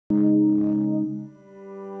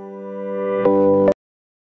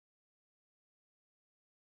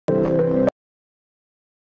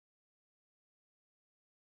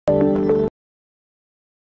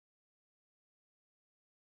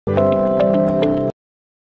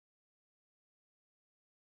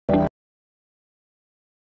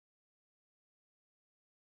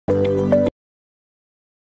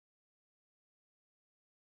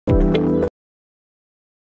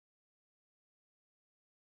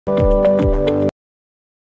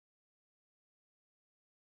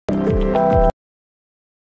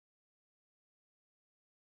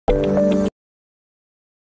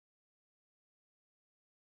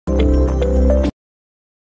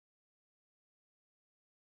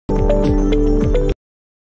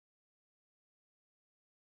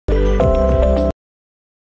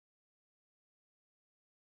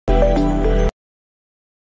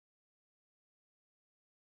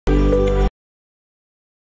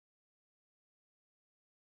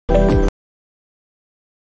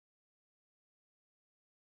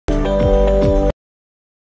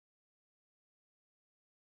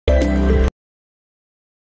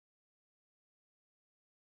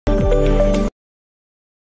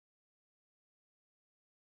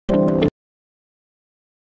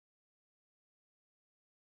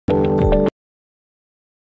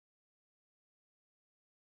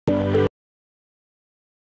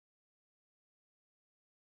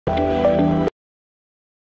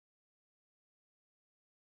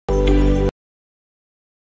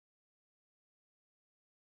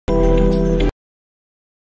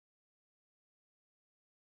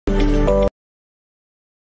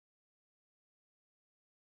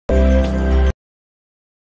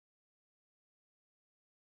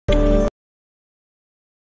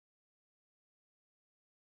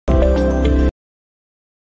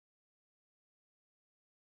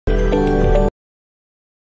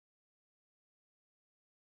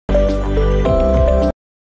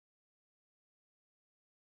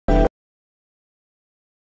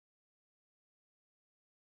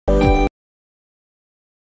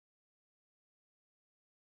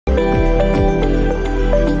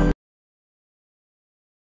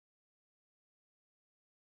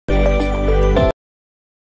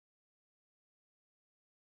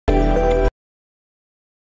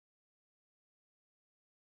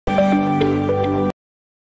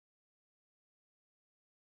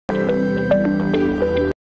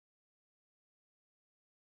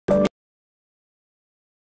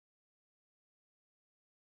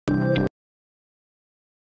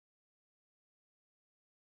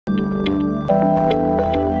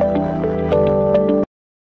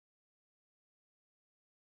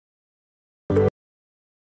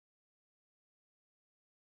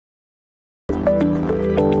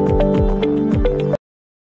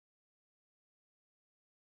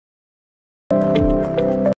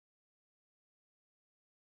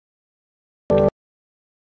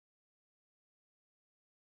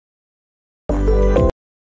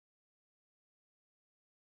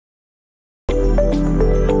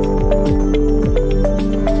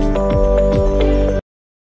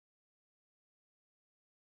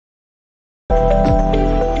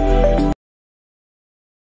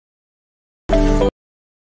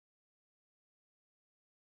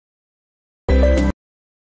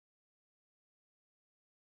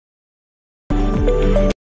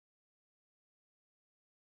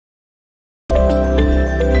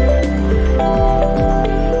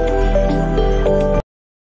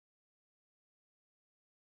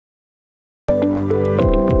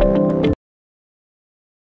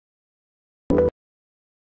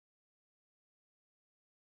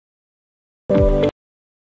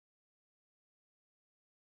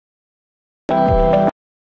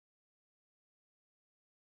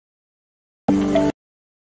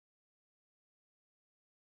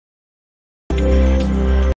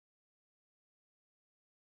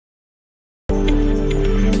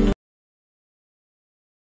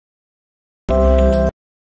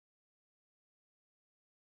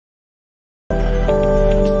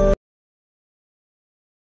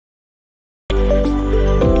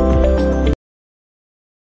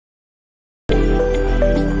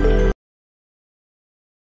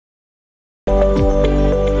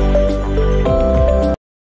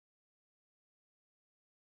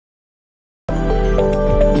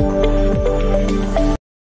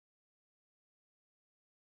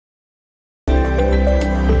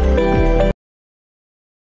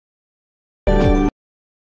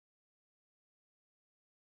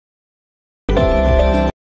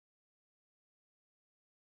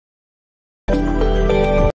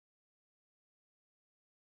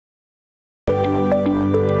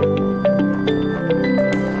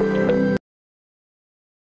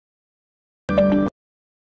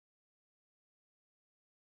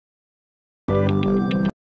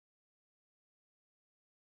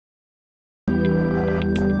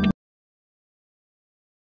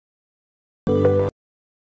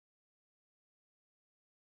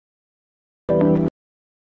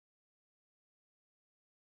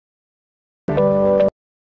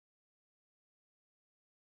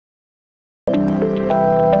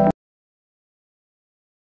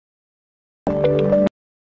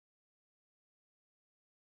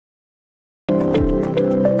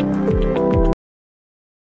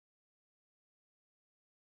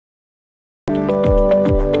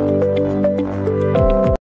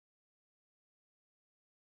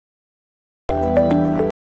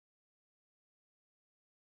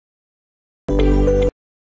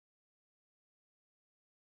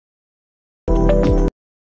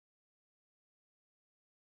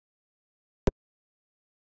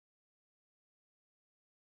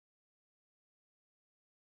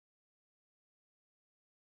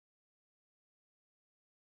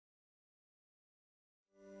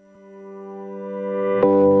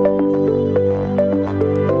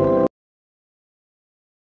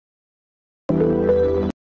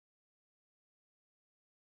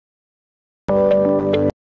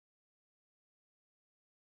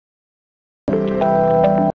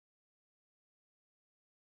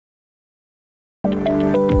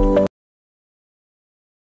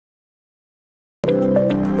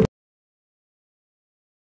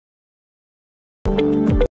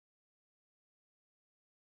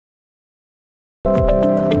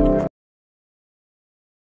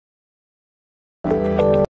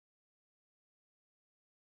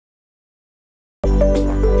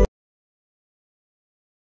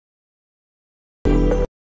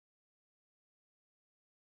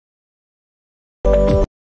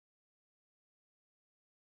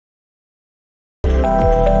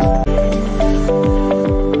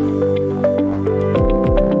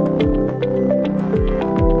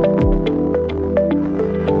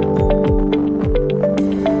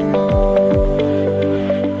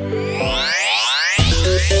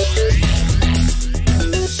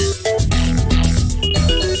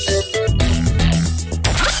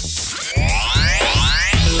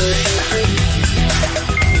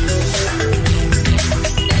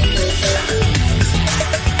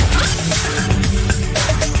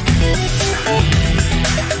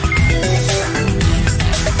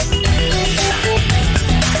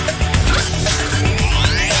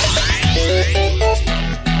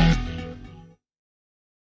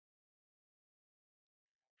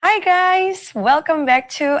Hi guys, welcome back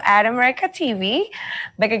to At America TV.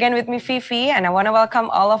 Back again with me, Fifi, and I want to welcome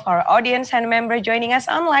all of our audience and members joining us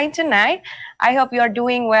online tonight. I hope you are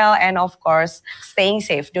doing well and, of course, staying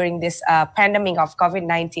safe during this pandemic of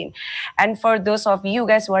COVID-19. And for those of you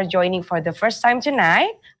guys who are joining for the first time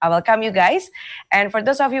tonight, I welcome you guys. And for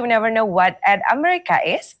those of you who never know what At America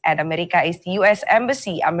is the U.S.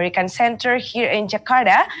 Embassy American Center here in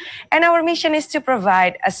Jakarta. And our mission is to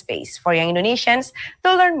provide a space for young Indonesians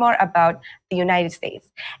to learn more about the United States.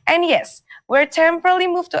 And yes, we're temporarily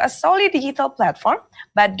moved to a solely digital platform,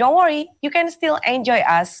 but don't worry, you can still enjoy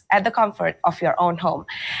us at the comfort of your own home.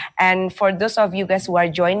 And for those of you guys who are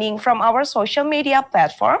joining from our social media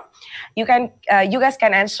platform, you guys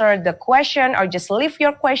can answer the question or just leave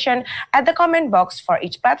your question at the comment box for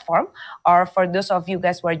each platform. Or for those of you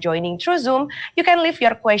guys who are joining through Zoom, you can leave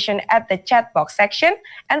your question at the chat box section.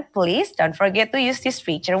 And please don't forget to use this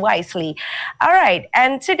feature wisely. All right,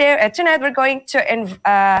 and tonight we're going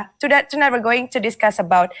to discuss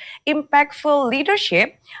about impactful leadership.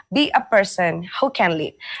 Be a person who can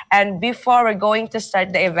lead. And before we're going to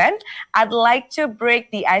start the event, I'd like to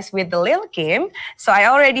break the ice with the little game. So I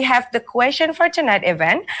already have the question for tonight's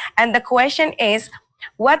event, and the question is,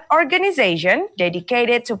 what organization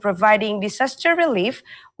dedicated to providing disaster relief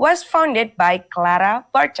was founded by Clara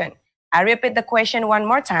Barton? I repeat the question one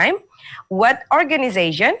more time. What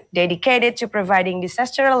organization dedicated to providing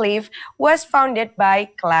disaster relief was founded by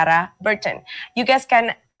Clara Barton? You guys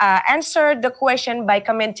can answer the question by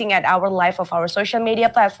commenting at our live of our social media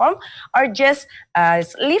platform, or just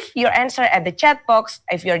leave your answer at the chat box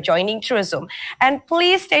if you're joining through Zoom. And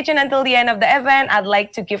please stay tuned until the end of the event. I'd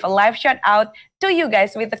like to give a live shout out to you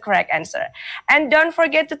guys with the correct answer. And don't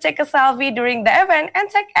forget to take a selfie during the event and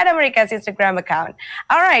tag At America's Instagram account.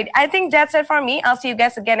 All right, I think that's it for me. I'll see you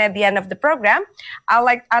guys again at the end of the program.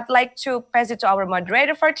 I'd like to pass it to our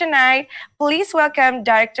moderator for tonight. Please welcome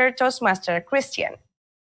Director Toastmaster Christian.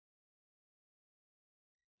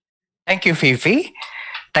 Thank you, Fifi.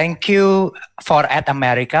 Thank you for At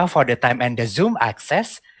America for the time and the Zoom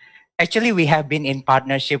access. Actually, we have been in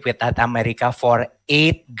partnership with At America for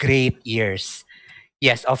 8 great years.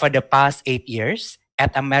 Yes, over the past 8 years,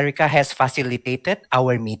 At America has facilitated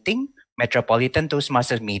our meeting, Metropolitan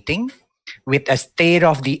Toastmasters meeting, with a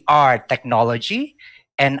state-of-the-art technology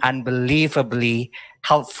and unbelievably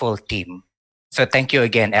helpful team. So thank you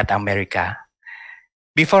again, At America.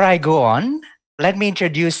 Before I go on, let me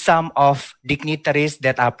introduce some of dignitaries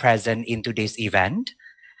that are present in today's event.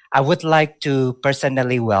 I would like to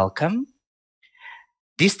personally welcome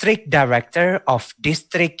District Director of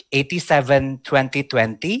District 87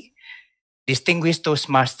 2020, Distinguished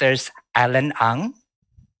Toastmasters Alan Ang.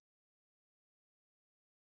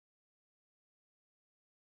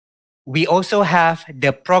 We also have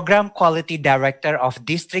the Program Quality Director of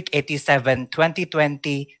District 87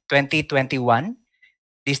 2020-2021,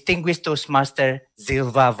 Distinguished Toastmaster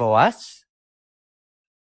Zilva Voas.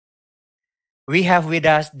 We have with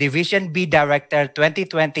us Division B Director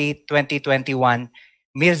 2020-2021,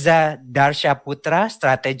 Mirza Darsha Putra,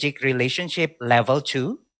 Strategic Relationship Level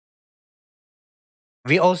 2.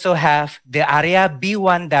 We also have the Area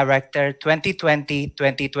B1 Director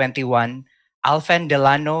 2020-2021, Alfen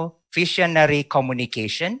Delano, Visionary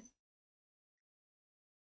Communication.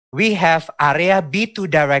 We have Area B2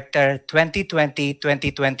 Director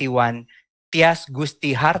 2020-2021, Tias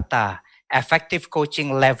Gusti Harta, Effective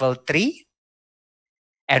Coaching Level 3.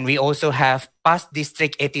 And we also have past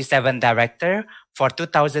District 87 Director for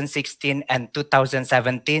 2016 and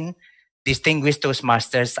 2017, Distinguished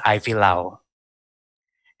Toastmasters Ivy Lau.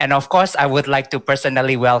 And of course, I would like to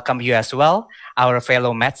personally welcome you as well, our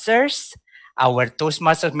fellow Metzers, our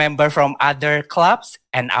Toastmasters member from other clubs,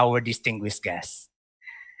 and our distinguished guests.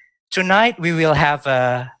 Tonight, we will have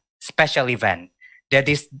a special event that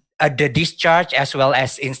is the discharge as well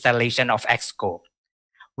as installation of Exco.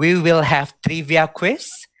 We will have trivia quiz,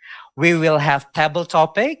 we will have table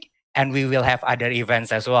topic, and we will have other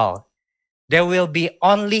events as well. There will be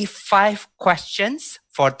only 5 questions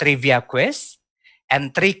for trivia quiz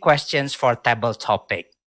and 3 questions for table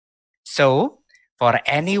topic. So, for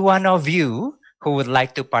any one of you who would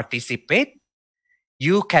like to participate,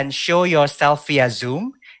 you can show yourself via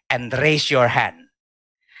Zoom and raise your hand.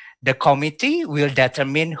 The committee will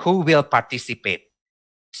determine who will participate.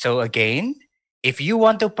 So again, if you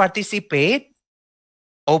want to participate,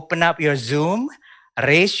 open up your Zoom,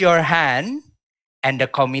 raise your hand, and the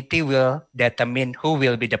committee will determine who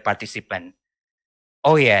will be the participant.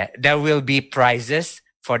 Oh yeah, there will be prizes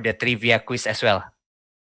for the trivia quiz as well.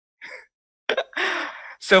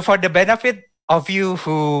 So for the benefit of you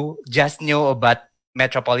who just knew about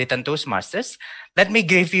Metropolitan Toastmasters, let me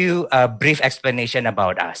give you a brief explanation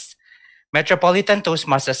about us. Metropolitan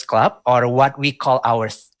Toastmasters Club, or what we call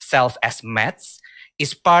ourselves as METS,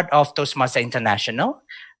 is part of Toastmasters International,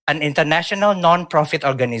 an international non-profit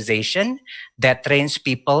organization that trains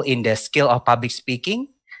people in the skill of public speaking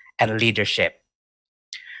and leadership.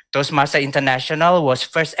 Toastmasters International was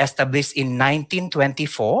first established in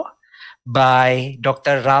 1924 by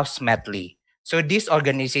Dr. Ralph Smedley. So this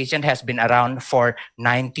organization has been around for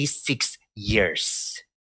 96 years.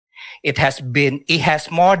 It has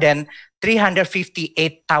more than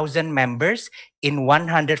 358,000 members in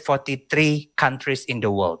 143 countries in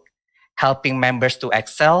the world, helping members to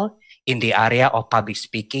excel in the area of public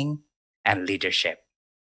speaking and leadership.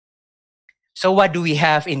 So what do we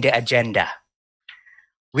have in the agenda?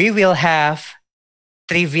 We will have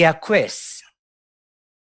trivia quiz.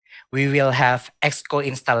 We will have Exco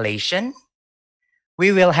installation.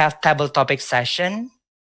 We will have table topic session.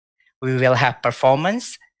 We will have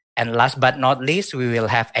performance. And last but not least, we will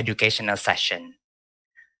have educational session.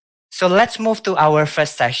 So let's move to our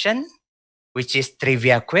first session, which is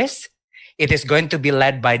trivia quiz. It is going to be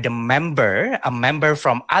led by a member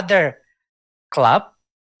from other club,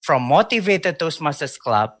 from Motivated Toastmasters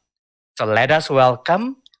Club. So let us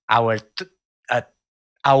welcome our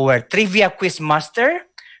trivia quiz master,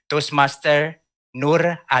 Toastmaster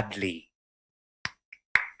Nur Adli.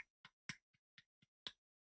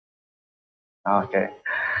 Okay.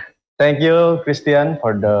 Thank you, Christian,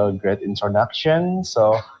 for the great introduction.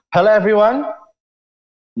 So, hello everyone.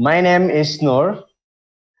 My name is Nur,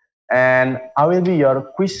 and I will be your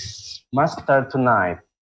quiz master tonight.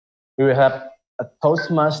 We will have a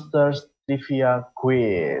Toastmasters trivia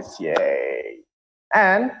quiz. Yay!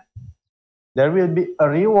 And there will be a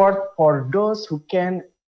reward for those who can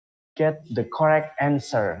get the correct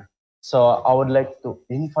answer. So, I would like to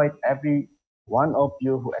invite every one of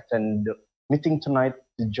you who attend the meeting tonight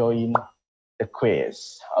to join the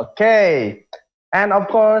quiz. Okay. And of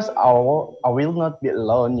course, I will not be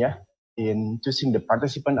alone, in choosing the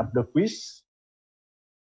participant of the quiz.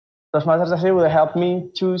 Toastmasters will help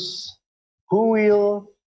me choose who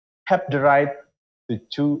will have the right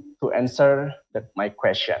to answer my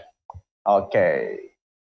question. Okay.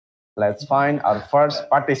 Let's find our first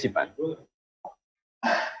participant.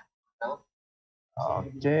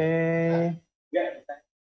 Okay.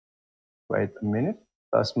 Wait a minute.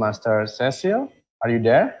 Toastmaster Cecil, are you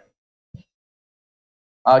there?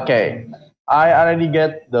 Okay. I already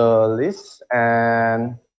get the list,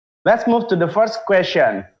 and let's move to the first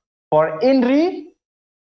question. For Indri,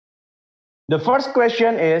 the first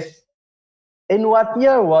question is, in what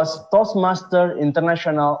year was Toastmaster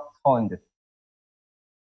International founded?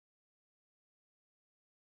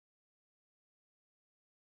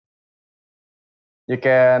 You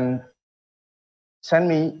can send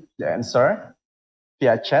me the answer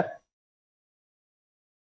via chat.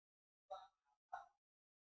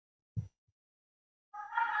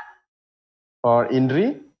 For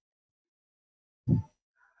Indri.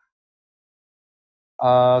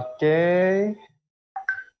 Okay.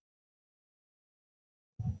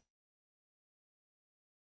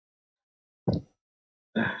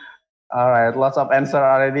 All right, lots of answer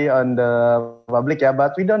already on the public,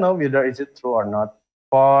 but we don't know whether is it true or not.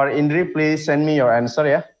 For Indri, please send me your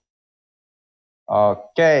answer,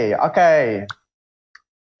 Okay.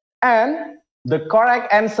 And the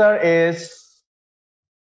correct answer is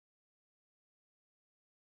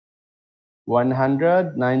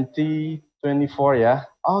 190-24,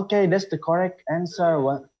 Okay, that's the correct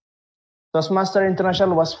answer. Toastmaster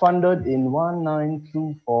International was founded in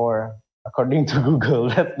 1924, according to Google.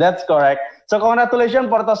 That's correct. So congratulations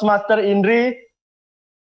for Toastmaster Indri.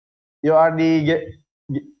 you are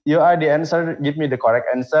the answer. Give me the correct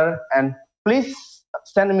answer, and please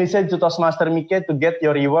send a message to Toastmaster Mike to get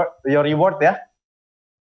your reward. Yeah.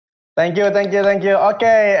 Thank you.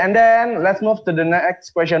 Okay, and then let's move to the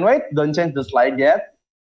next question. Wait, don't change the slide yet.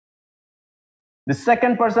 The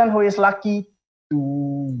second person who is lucky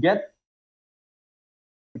to get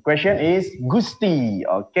the question is Gusti.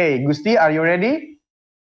 Okay, Gusti, are you ready?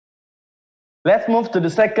 Let's move to the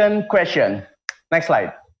second question. Next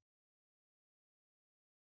slide.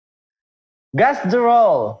 Guess the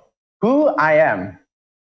role. Who I am.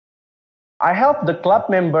 I help the club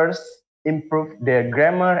members improve their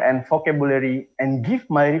grammar and vocabulary and give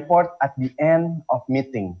my report at the end of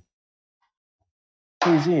meeting.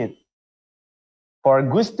 Who is it? For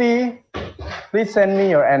Gusti, please send me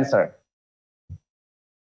your answer.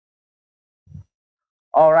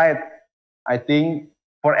 All right. I think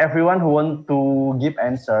for everyone who want to give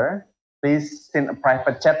answer, please send a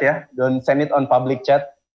private chat, yeah. Don't send it on public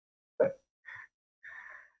chat.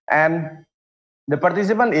 And the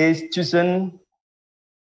participant is chosen.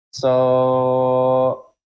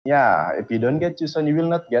 So yeah, if you don't get chosen, you will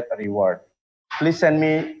not get a reward. Please send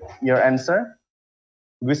me your answer.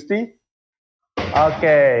 Gusti?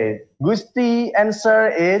 Okay. Gusti answer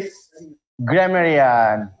is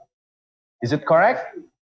grammarian. Is it correct?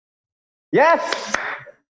 Yes!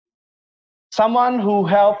 Someone who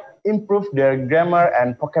help improve their grammar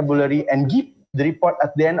and vocabulary and give the report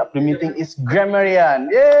at the end of the meeting is grammarian.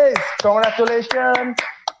 Yes! Congratulations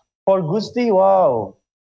for Gusti. Wow.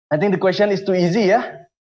 I think the question is too easy, yeah?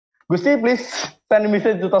 Gusti, please send a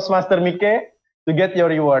message to Toastmaster Mike to get your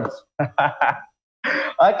rewards.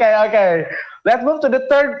 Okay. Let's move to the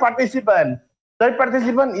third participant. Third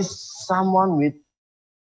participant is someone with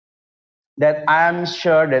that I'm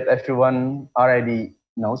sure that everyone already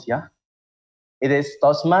knows, yeah? It is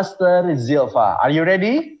Toastmaster Zilfa. Are you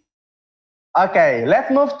ready? Okay,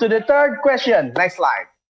 let's move to the third question. Next slide.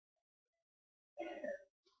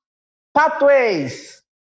 Pathways.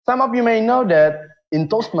 Some of you may know that in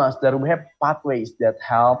Toastmaster, we have pathways that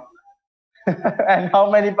help. And how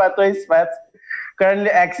many pathways, Pat, currently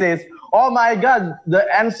exist? Oh my God, the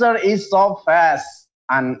answer is so fast.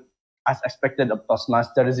 And as expected of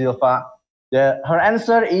Toastmaster Zilfa, her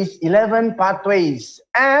answer is 11 pathways.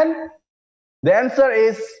 And the answer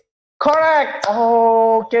is correct.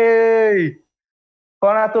 Okay.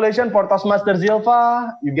 Congratulations for Toastmaster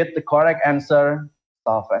Zilfa. You get the correct answer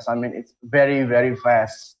so fast. I mean, it's very, very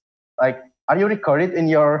fast. Like, are you recorded in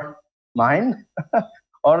your mind?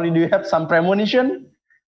 Or do you have some premonition?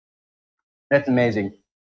 That's amazing.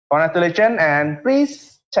 Congratulations, and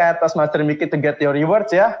please chat Toastmaster Miki to get your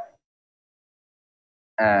rewards, yeah?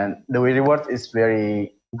 And the reward is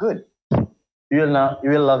very good. You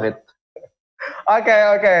will love it.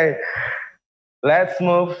 Okay. Let's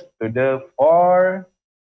move to the fourth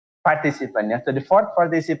participant. Yeah, to the fourth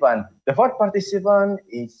participant. The fourth participant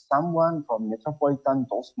is someone from Metropolitan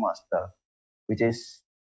Toastmaster, which is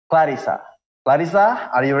Clarissa.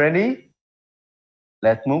 Clarissa, are you ready?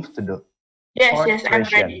 Let's move to the Yes, I'm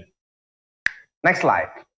ready. Next slide.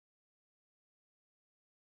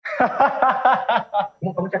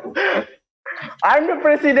 I'm the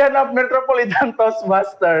president of Metropolitan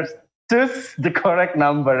Toastmasters. Choose the correct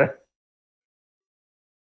number.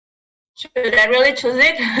 Should I really choose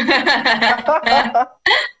it?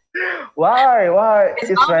 Why?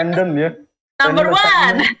 It's random, yeah. Number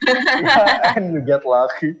one. Yeah, and you get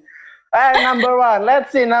lucky. And number one,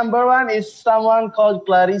 let's see. Number one is someone called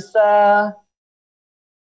Clarissa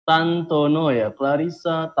Tantono, yeah.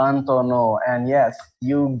 Clarissa Tantono. And yes,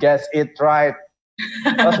 you guessed it right.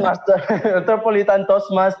 Toastmaster, Metropolitan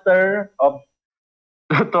Toastmaster of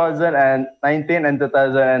 2019 and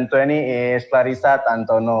 2020 is Clarissa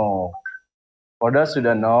Tantono. For those who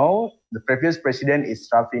don't know, the previous president is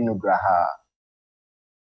Raffi Nugraha.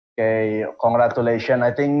 Okay, congratulations.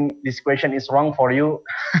 I think this question is wrong for you.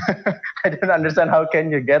 I don't understand how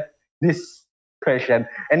can you get this question.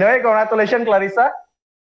 Anyway, congratulations, Clarissa,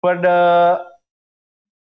 for the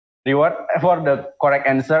reward, for the correct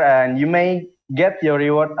answer, and you may get your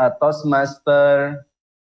reward at Toastmaster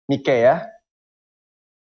Mike, yeah?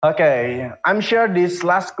 Okay, I'm sure this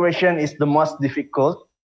last question is the most difficult.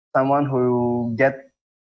 Someone who get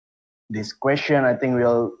this question, I think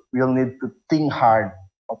we'll need to think hard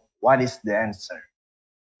of what is the answer.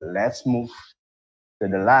 Let's move to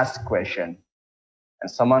the last question.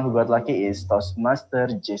 And someone who got lucky is Toastmaster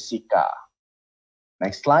Jessica.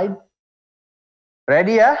 Next slide.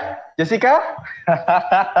 Ready, yeah, Jessica?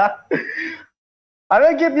 I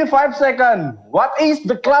will give you 5 seconds. What is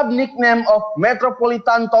the club nickname of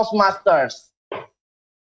Metropolitan Toastmasters?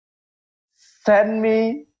 Send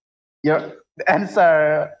me your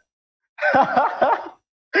answer.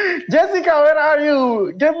 Jessica, where are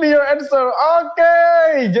you? Give me your answer.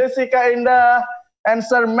 Okay, Jessica in the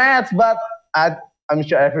answer math, but I'm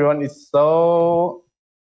sure everyone is so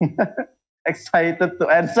excited to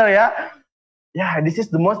answer, yeah? Yeah, this is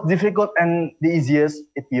the most difficult and the easiest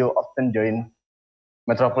if you often join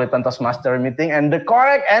Metropolitan Toastmaster meeting. And the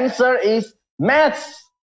correct answer is maths.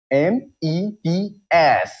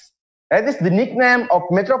 METS. That is the nickname of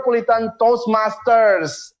Metropolitan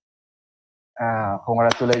Toastmasters.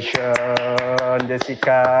 Congratulations,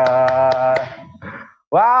 Jessica.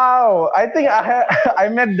 Wow, I think I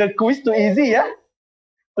made the quiz too easy, yeah?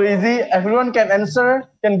 Too easy. Everyone can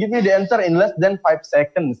give me the answer in less than 5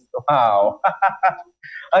 seconds. Wow.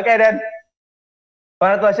 Okay, then.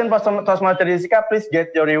 Congratulations for Toastmaster Jessica. Please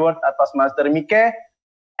get your reward at Toastmaster Mike.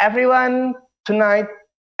 Everyone tonight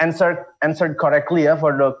answered correctly, yeah,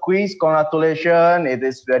 for the quiz. Congratulations. It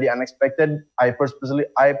is very unexpected. I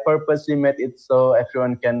purposely made it so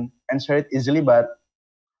everyone can answer it easily, but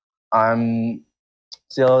I'm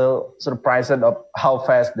still surprised of how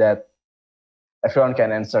fast that everyone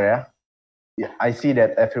can answer, yeah? Yeah, I see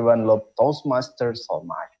that everyone loves Toastmasters so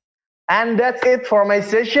much. And that's it for my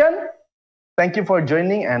session. Thank you for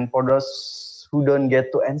joining, and for those who don't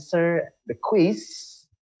get to answer the quiz,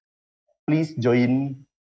 please join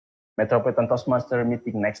Metropolitan Toastmaster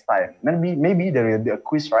meeting next time. Maybe there will be a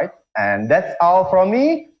quiz, right? And that's all from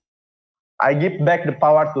me. I give back the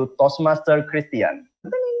power to Toastmaster Christian.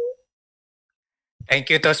 Thank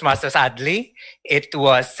you, Toastmasters Adli. It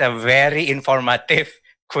was a very informative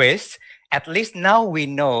quiz. At least now we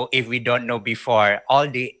know, if we don't know before, all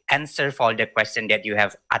the answer for all the question that you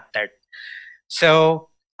have uttered. So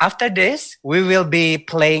after this, we will be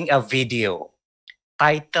playing a video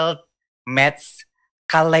titled Maths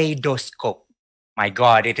Kaleidoscope. My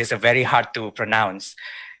God, it is a very hard to pronounce.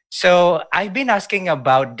 So I've been asking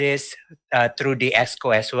about this through the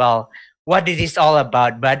EXCO as well, what it is all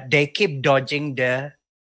about, but they keep dodging the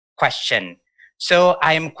question. So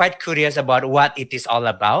I am quite curious about what it is all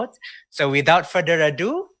about. So without further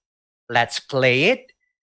ado, let's play it.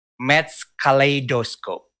 Maths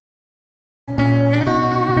Kaleidoscope.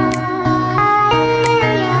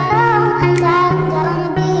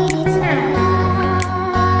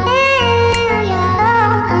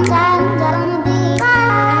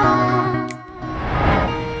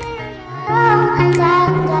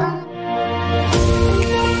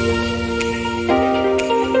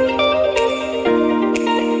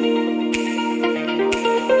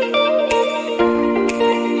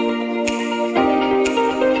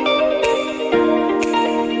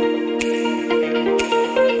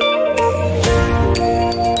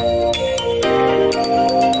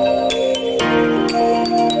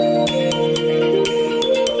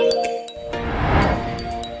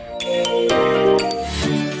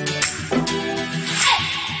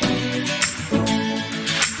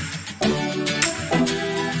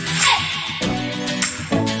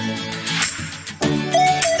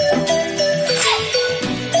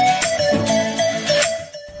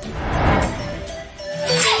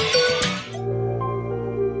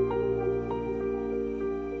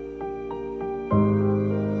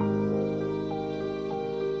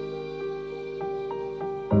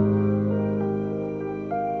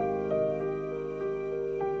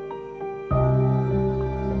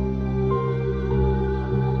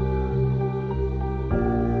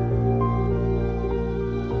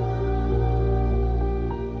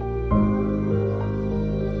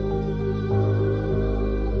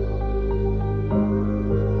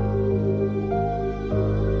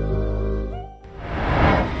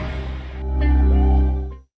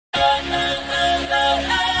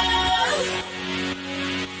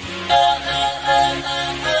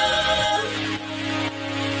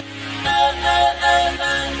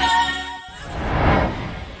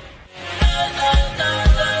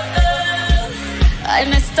 I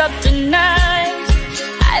messed up tonight.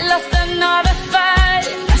 I lost another fight.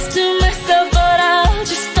 Lost to myself, but I'll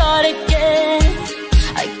just start again.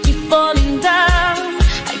 I keep falling down.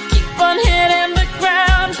 I keep on hitting the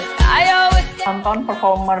ground. I always nonton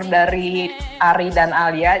performer dari Ari dan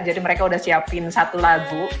Alia. Jadi mereka udah siapin satu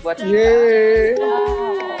lagu buat kita.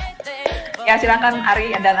 Wow. Ya silakan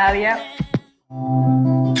Ari dan Alia.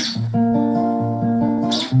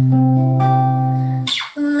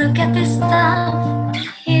 Look at this stuff,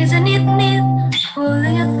 isn't it neat?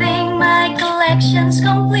 Wouldn't you think my collection's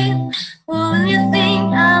complete? Wouldn't you think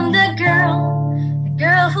I'm the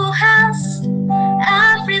girl who has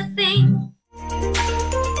everything?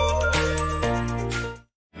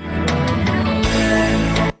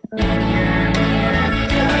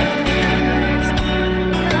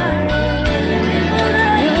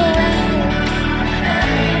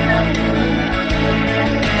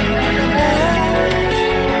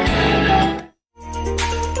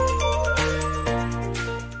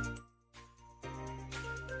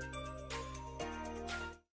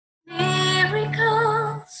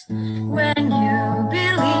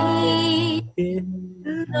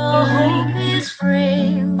 Though hope is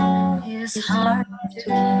frail, is hard to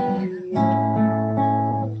keep.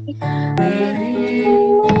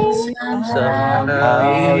 Believe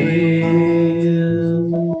somehow you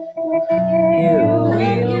will.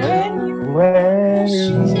 When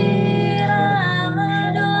you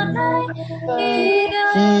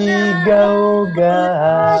Higauga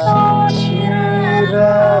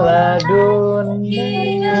Shiraladun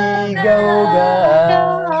Higauga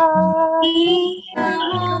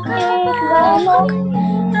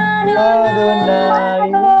Adonai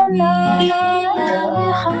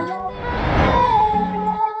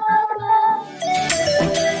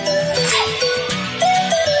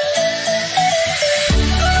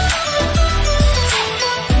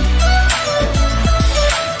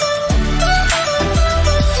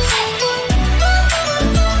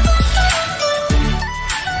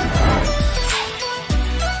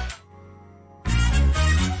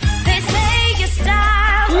They say your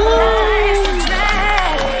style life's a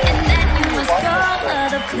drag, and that you must go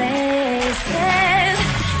other places.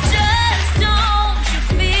 Just don't you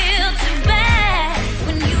feel too bad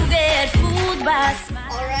when you get fooled by a smile.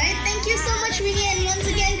 All right, thank you so much, Winnie, and once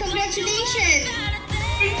again, congratulations.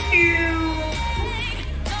 Thank you.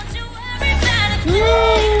 Don't you worry about a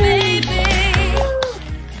thing, baby.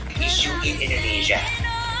 Issue in Indonesia.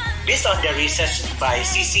 Based on the research by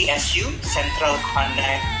CCSU, Central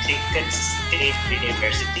Connecticut State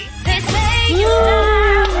University, They say your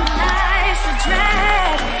style life's a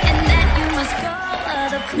drag, and that you must go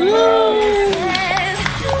other places.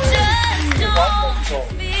 Just don't you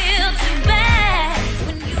feel too bad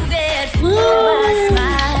when you get fooled by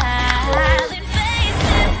smiling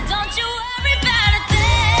faces. Don't you worry about a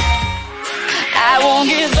thing. I won't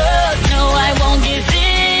give up, no, I won't give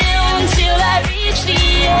in till I reach the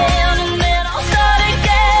end, and then I'll start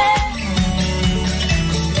again.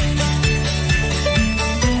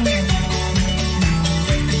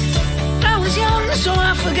 I was young, so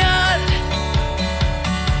I forgot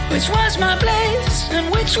which was my place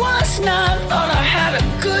and which was not. Thought I had a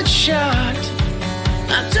good shot.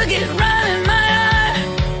 I took it right in my eye.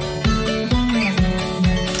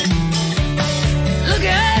 Look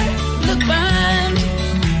ahead, look behind.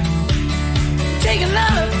 Take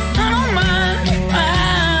another, I don't mind.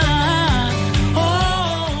 Oh.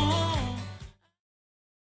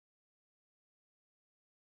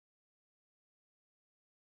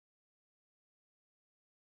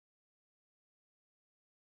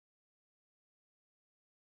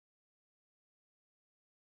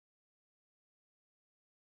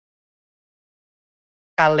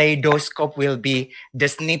 kaleidoscope will be the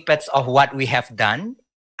snippets of what we have done,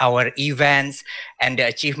 our events, and the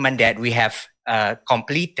achievement that we have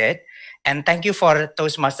completed. And thank you for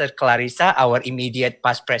Toastmaster Clarissa, our immediate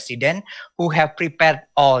past president, who have prepared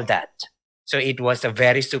all that. So it was a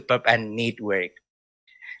very superb and neat work.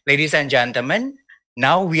 Ladies and gentlemen,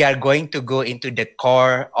 now we are going to go into the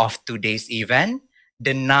core of today's event,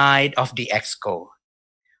 the night of the Exco.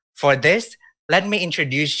 For this, let me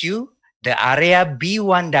introduce you the Area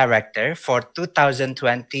B1 Director for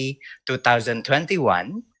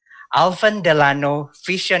 2020-2021, Alvin Delano,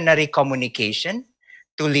 Visionary Communication,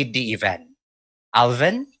 to lead the event.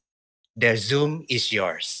 Alvin, the Zoom is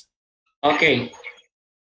yours. Okay,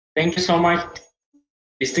 thank you so much,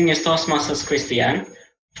 distinguished Toastmasters Christian.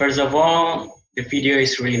 First of all, the video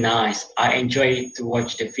is really nice. I enjoy to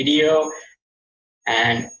watch the video,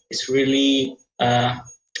 and it's really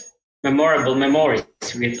memorable memories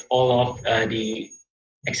with all of the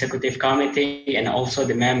executive committee and also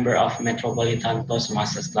the member of Metropolitan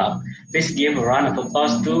Toastmasters Club. Please give a round of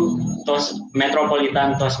applause to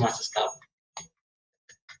Metropolitan Toastmasters Club.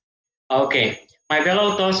 Okay, my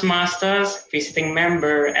fellow Toastmasters, visiting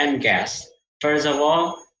member, and guests. First of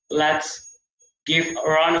all, let's give a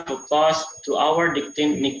round of applause to our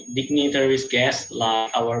dignitaries guests, like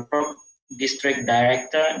our district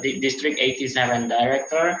director, district 87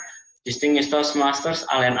 director, distinguished Toastmasters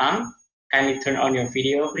Alan Ang. Kindly turn on your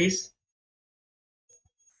video, please.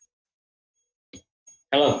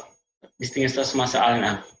 Hello, distinguished Toastmaster Alan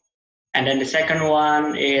Ang. And then the second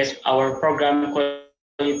one is our program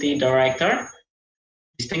quality director,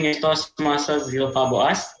 distinguished Toastmaster Zilpa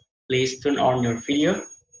Boas. Please turn on your video.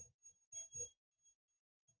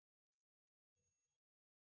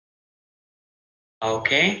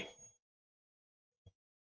 Okay.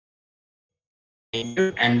 Thank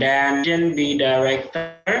you. And then B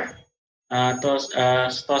director,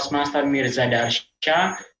 Toastmaster Mirza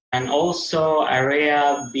Darsha, and also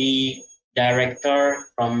Area B director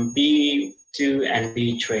from B2 and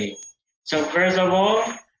B3. So first of all,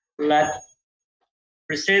 let's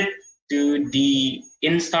proceed to the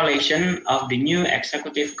installation of the new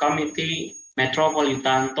Executive Committee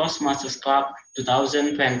Metropolitan Toastmasters Club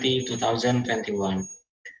 2020-2021.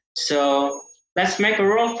 So let's make a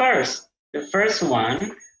rule first. The first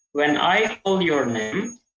one, when I call your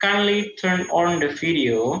name, kindly turn on the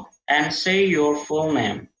video and say your full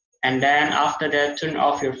name. And then after that, turn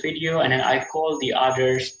off your video and then I call the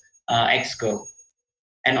others exco.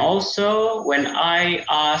 And also when I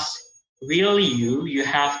ask, will you, you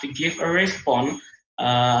have to give a response,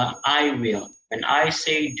 I will. When I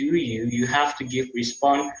say do you, you have to give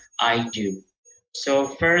response, I do. So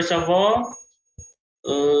first of all,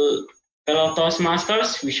 fellow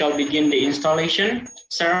Toastmasters, we shall begin the installation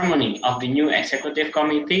ceremony of the new Executive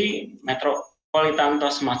Committee Metropolitan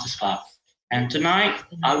Toastmasters Club. And tonight,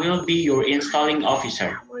 I will be your installing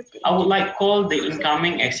officer. I would like to call the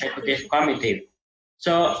incoming Executive Committee.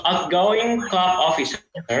 So, outgoing club officers,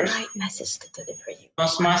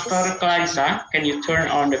 Toastmaster Clarissa, can you turn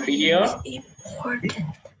on the video?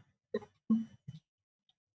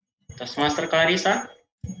 Toastmaster Clarissa?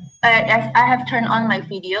 I have turned on my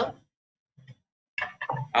video.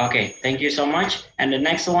 Okay, thank you so much. And the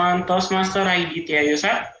next one, Toastmaster Aiditya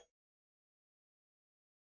Yusuf.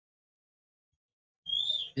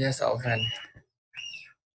 Yes, Alvin.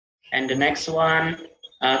 And the next one,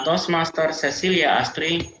 Toastmaster Cecilia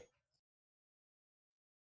Astri.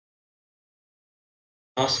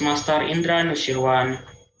 Toastmaster Indra Nushirwan.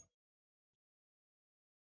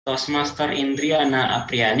 Toastmaster Indriana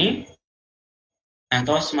Apriani. And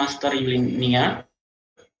Toastmaster Yulinia.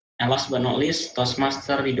 And last but not least,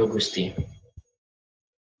 Toastmaster Rido Gusti.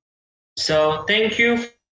 So thank you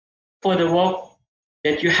for the work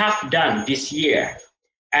that you have done this year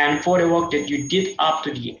and for the work that you did up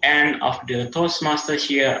to the end of the Toastmasters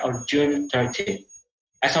year of June 30th.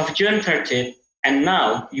 As of June 30th, and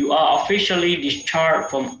now you are officially discharged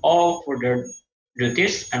from all further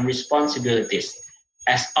duties and responsibilities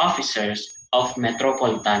as officers of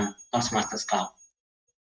Metropolitan Toastmasters Club.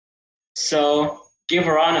 So give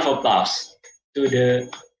a round of applause to the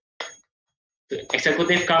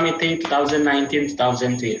Executive Committee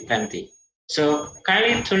 2019-2020. So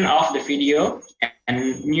kindly turn off the video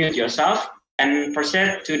and mute yourself and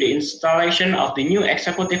proceed to the installation of the new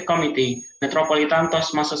Executive Committee Metropolitan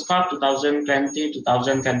Toastmasters Club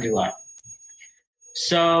 2020-2021.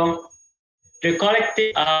 So the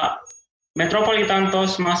collective Metropolitan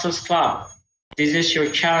Toastmasters Club, this is your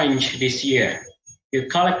challenge this year. Your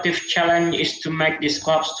collective challenge is to make this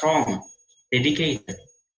club strong, dedicated,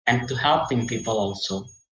 and to helping people also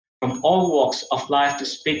from all walks of life to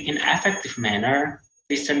speak in an effective manner,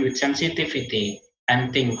 listen with sensitivity,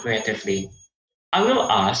 and think creatively. I will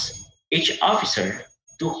ask each officer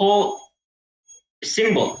to hold a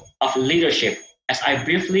symbol of leadership as I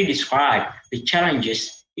briefly describe the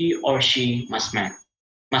challenges he or she must meet,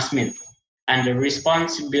 and the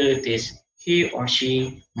responsibilities he or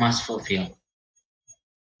she must fulfill.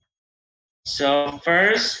 So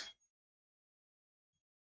first,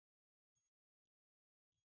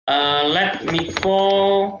 let me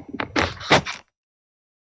call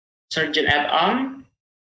Sergeant at Arms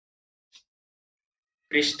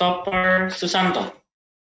Christopher Susanto.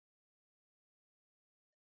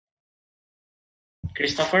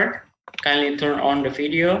 Christopher, kindly turn on the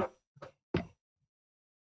video.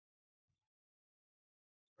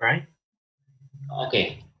 Right.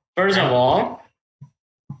 Okay. First of all,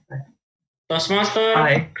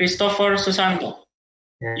 Toastmaster Christopher Susanto,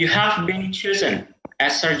 you have been chosen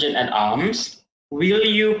as Sergeant at Arms. Will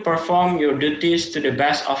you perform your duties to the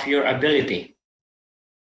best of your ability?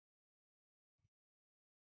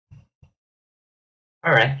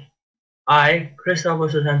 All right. I, Christopher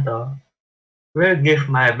Susanto, will give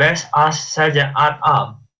my best as Sergeant at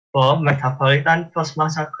Arms for Metropolitan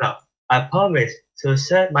Toastmasters Club. I promise to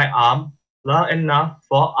set my arm long enough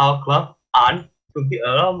for our club and to be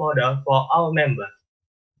a role model for our members.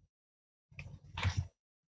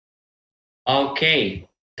 Okay,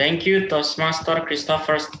 thank you, Toastmaster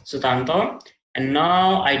Christopher Sutanto. And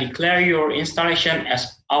now I declare your installation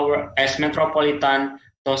as Metropolitan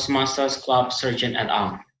Toastmasters Club Sergeant at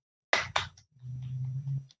Arms.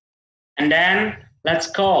 And then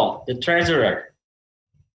let's call the treasurer,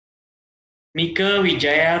 Mika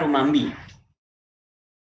Wijaya Rumambi.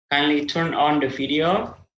 Kindly turn on the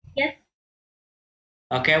video. Yes.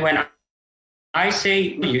 Okay, when I say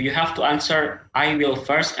you have to answer I will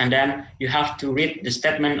first, and then you have to read the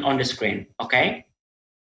statement on the screen, okay?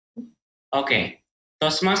 Okay.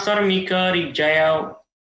 Toastmaster Mika Wijaya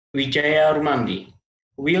Rumambi,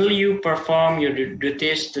 will you perform your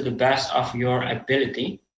duties to the best of your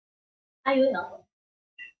ability? I will.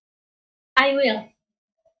 I will.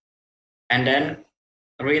 and then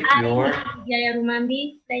read your... Jaya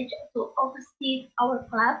Rumandi, pledge to oversee our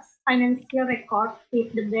club's financial record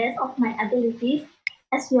with the best of my abilities.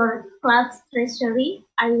 As your club's treasury,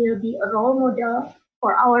 I will be a role model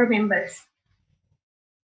for our members.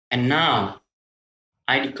 And now,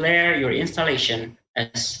 I declare your installation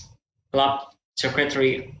as Club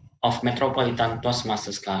Secretary of Metropolitan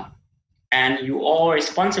Toastmasters Club. And you all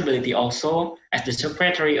responsibility also as the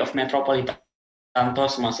Secretary of Metropolitan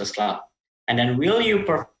Toastmasters Club. And then will you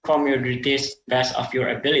perform your duties best of your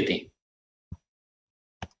ability?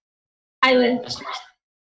 I will.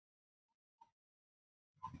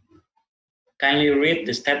 Kindly read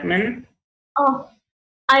the statement.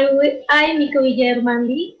 I, Mika Wijaya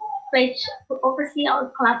Rumandi, pledge to oversee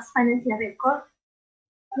our club's financial record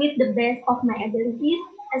with the best of my abilities.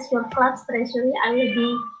 As your club's treasury, I will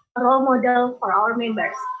be a role model for our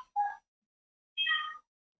members.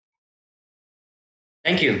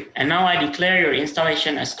 Thank you. And now I declare your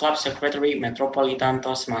installation as Club Secretary, Metropolitan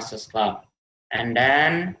Toastmasters Club. And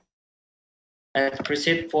then let's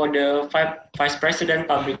proceed for the Vice President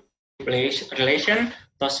Public Relation,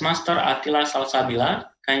 Toastmaster Attila Salsabila.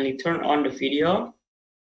 Kindly turn on the video.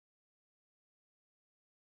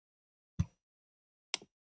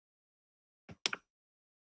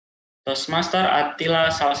 Toastmaster Attila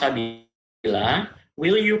Salsabila,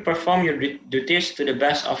 will you perform your duties to the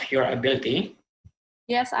best of your ability?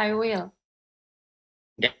 Yes, I will.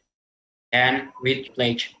 Then read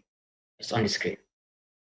pledge is on the screen.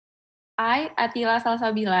 I, Attila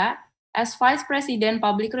Salsabila, as Vice President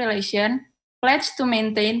Public Relations, pledge to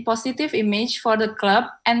maintain positive image for the club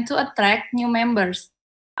and to attract new members.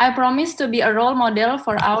 I promise to be a role model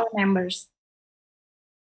for our members.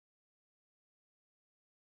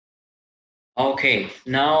 Okay,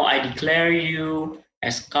 now I declare you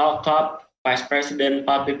as Club Vice President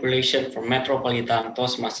Public Relations for Metropolitan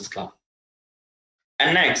Toastmasters Club.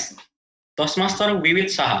 And next, Toastmaster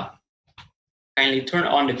Wiwit Saha. Kindly turn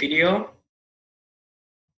on the video.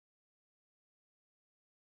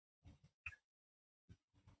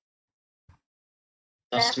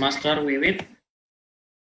 Toastmaster Wiwit.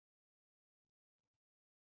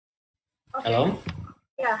 Okay. Hello?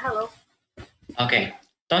 Yeah, hello. Okay.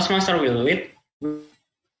 Toastmaster Wiwit,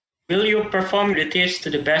 will you perform duties to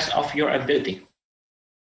the best of your ability?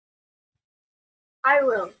 I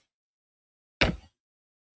will.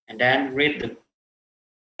 And then read the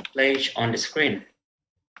pledge on the screen.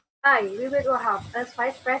 I, Wiwit Wahab, as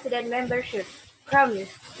Vice President Membership, promise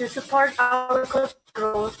to support our club's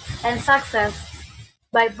growth and success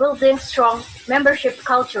by building strong membership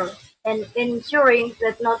culture and ensuring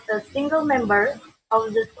that not a single member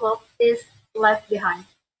of this club is left behind.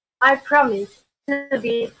 I promise to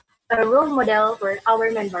be a role model for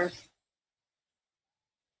our members.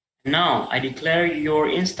 Now I declare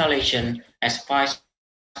your installation as Vice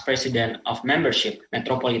President of Membership,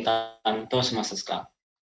 Metropolitan Toastmasters Club.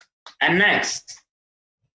 And next,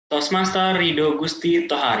 Toastmaster Rido Gusti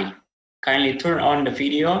Tohari. Kindly turn on the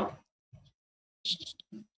video.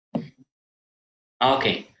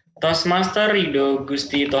 Okay, Toastmaster Rido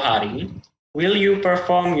Gusti Tohari, will you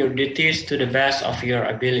perform your duties to the best of your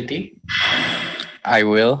ability? I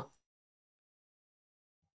will.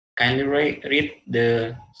 Kindly read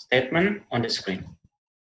the statement on the screen.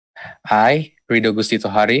 I, Rido Gusti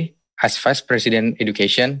Tohari, as Vice President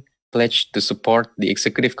Education, pledge to support the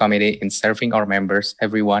Executive Committee in serving our members.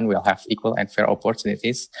 Everyone will have equal and fair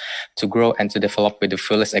opportunities to grow and to develop with the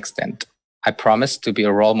fullest extent. I promise to be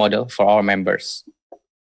a role model for our members.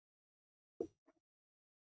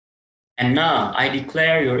 And now I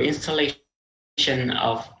declare your installation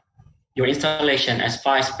as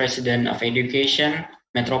Vice President of Education,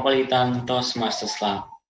 Metropolitan Toastmasters Club.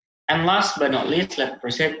 And last but not least, let's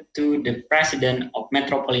proceed to the President of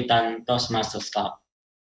Metropolitan Toastmasters Club,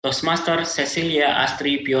 Toastmaster Cecilia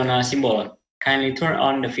Astri Piona Simbolon. Kindly turn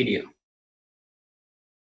on the video.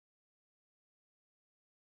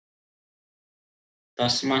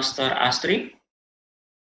 Toastmaster Astri.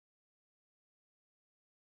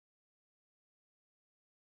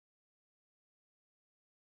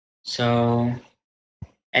 So,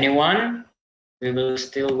 anyone? We will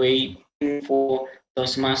still waiting for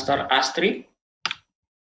Toastmaster Astri.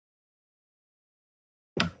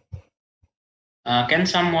 Can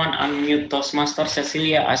someone unmute Toastmaster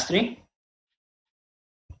Cecilia Astri?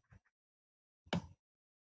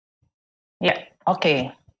 Yeah,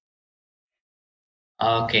 okay.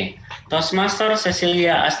 Okay. Toastmaster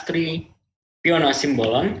Cecilia Astri Piona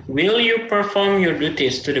Simbolon, will you perform your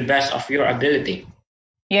duties to the best of your ability?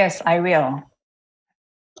 Yes, I will.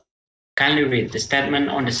 Kindly read the statement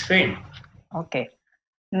on the screen. Okay.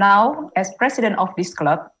 Now, as president of this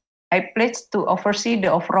club, I pledge to oversee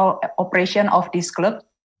the overall operation of this club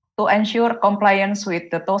to ensure compliance with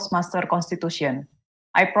the Toastmaster Constitution.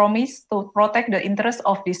 I promise to protect the interests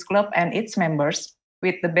of this club and its members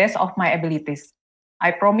with the best of my abilities.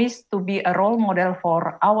 I promise to be a role model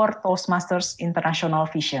for our Toastmasters international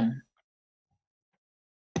vision.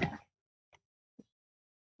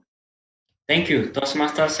 Thank you,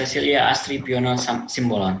 Toastmaster Cecilia Astri Piono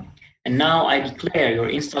Simbolon. And now I declare your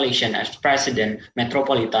installation as President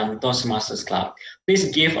Metropolitan Toastmasters Club.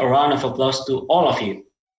 Please give a round of applause to all of you.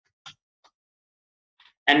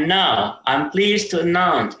 And now I'm pleased to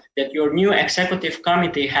announce that your new executive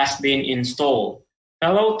committee has been installed.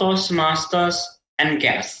 Fellow Toastmasters and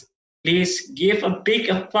guests, please give a big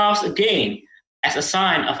applause again as a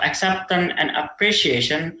sign of acceptance and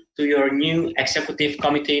appreciation to your new executive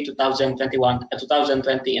committee 2020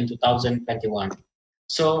 and 2021.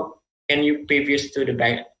 So can you previous to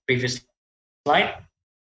the previous slide?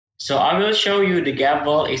 So I will show you the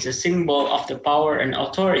gavel is a symbol of the power and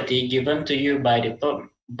authority given to you by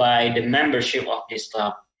the membership of this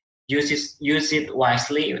club. Use it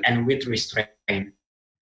wisely and with restraint.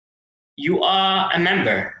 You are a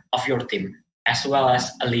member of your team as well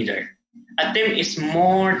as a leader. A team is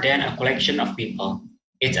more than a collection of people.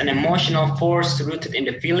 It's an emotional force rooted in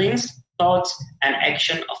the feelings, thoughts, and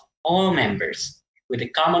action of all members with a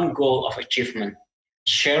common goal of achievement,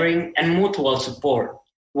 sharing, and mutual support.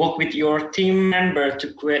 Work with your team member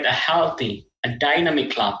to create a healthy, a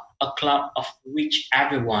dynamic club, a club of which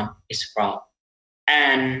everyone is proud.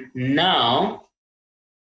 And now,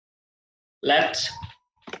 let's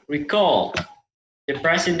recall the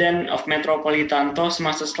President of Metropolitan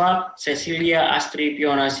Toastmasters Club, Cecilia Astri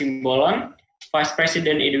Piona Simbolon, Vice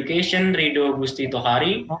President Education, Rido Gusti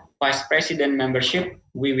Tohari, Vice President Membership,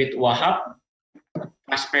 Wiwit Wahab,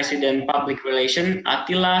 Vice President Public Relations,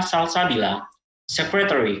 Attila Salsabila,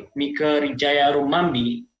 Secretary, Mika Rijaya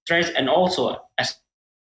Rumambi, and also as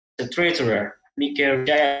the Treasurer, Mika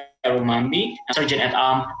Rijaya Rumambi, and Sergeant at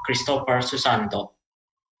Arms, Christopher Susanto.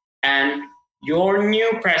 And your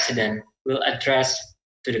new President will address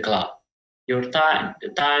to the club. The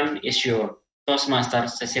time is your Toastmaster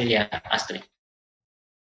Cecilia Astri.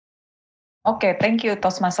 Okay, thank you,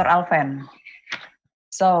 Toastmaster Alven.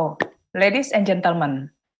 So, ladies and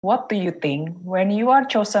gentlemen, what do you think when you are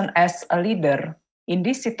chosen as a leader in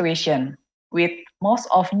this situation with most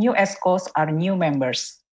of new ESCOs are new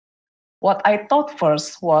members? What I thought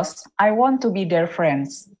first was I want to be their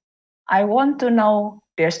friends. I want to know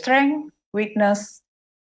their strength, weakness,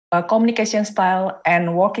 communication style,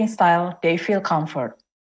 and working style they feel comfort.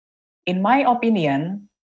 In my opinion,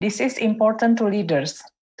 this is important to leaders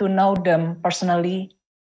to know them personally,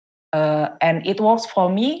 and it works for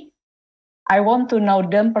me. I want to know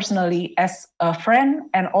them personally as a friend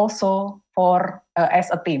and also as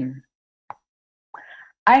a team.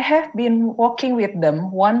 I have been working with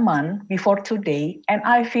them 1 month before today, and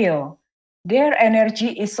I feel their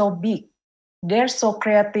energy is so big. They're so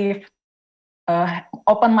creative,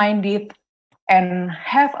 open-minded, and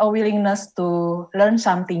have a willingness to learn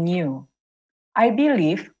something new. I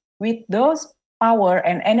believe with those power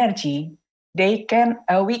and energy, we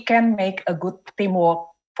can make a good teamwork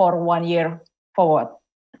for 1 year forward.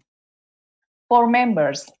 For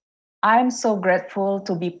members, I'm so grateful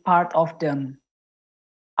to be part of them.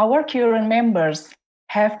 Our current members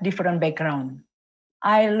have different background.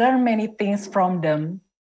 I learn many things from them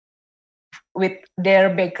with their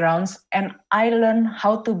backgrounds, and I learn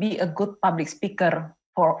how to be a good public speaker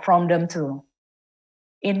from them too.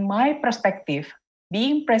 In my perspective,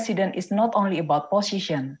 being president is not only about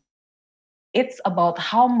position. It's about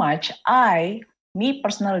how much me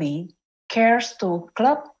personally, cares to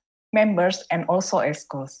club members and also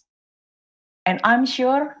ESCOs. And I'm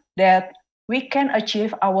sure that we can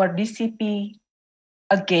achieve our DCP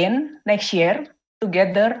again next year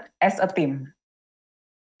together as a team.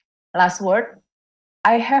 Last word,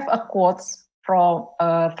 I have a quote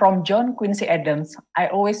from John Quincy Adams I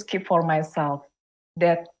always keep for myself,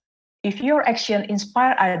 that if your action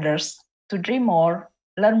inspire others to dream more,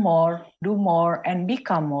 learn more, do more, and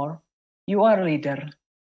become more, you are a leader.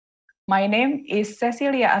 My name is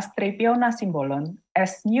Cecilia Astri Piona Simbolon,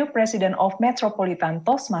 as new president of Metropolitan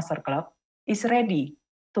Toastmasters Club, is ready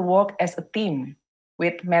to work as a team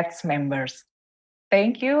with METS members.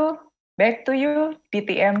 Thank you. Back to you,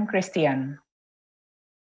 DTM Christian.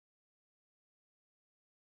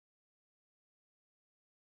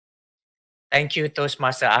 Thank you,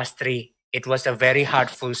 Toastmaster Astri. It was a very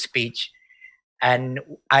heartful speech. And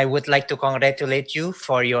I would like to congratulate you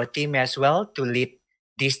for your team as well to lead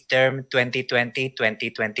this term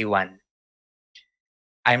 2020-2021.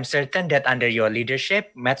 I'm certain that under your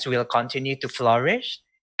leadership, Mets will continue to flourish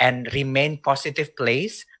and remain positive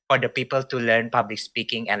place for the people to learn public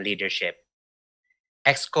speaking and leadership.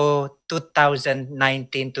 Exco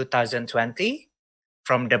 2019-2020,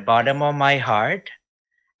 from the bottom of my heart,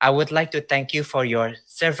 I would like to thank you for your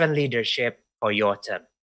servant leadership for your term.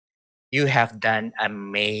 You have done an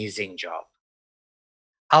amazing job.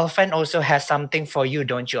 Alvin also has something for you,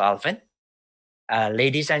 don't you, Alvin?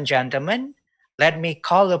 Ladies and gentlemen, let me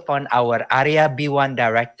call upon our Area B1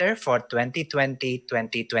 Director for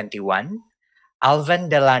 2020-2021, Alvin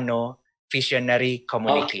Delano, Visionary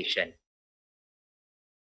Communication.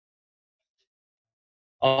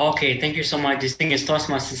 Okay, thank you so much, distinguished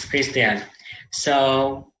Toastmasters Christian.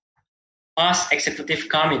 So, past executive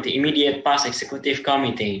committee, immediate past executive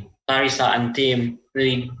committee, Clarissa and team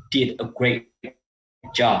really did a great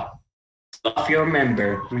job. Of your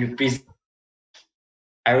member represent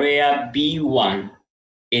Area B1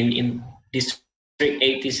 in District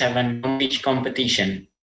 87 speech competition,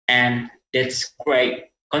 and that's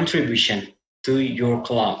great contribution to your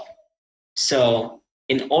club. So,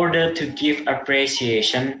 in order to give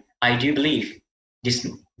appreciation, I do believe this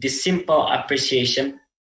simple appreciation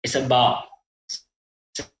is about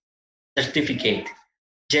certificate.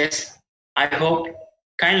 Just, I hope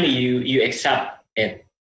kindly you accept it.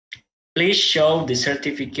 Please show the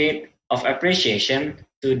certificate of appreciation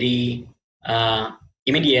to the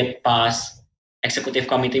immediate past Executive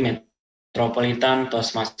Committee Metropolitan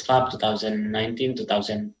Toastmasters Club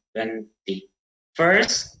 2019-2020.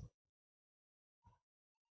 First,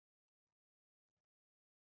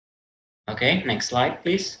 okay, next slide,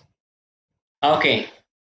 please. Okay.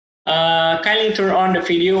 Kindly turn on the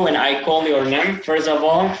video when I call your name. First of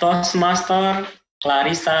all, Toastmaster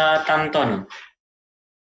Clarissa Tantono.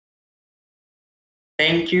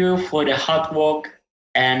 Thank you for the hard work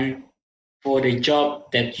and for the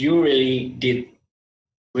job that you really did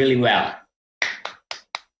really well.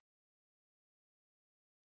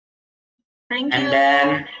 Thank you. And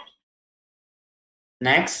then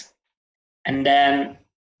next, and then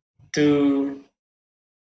to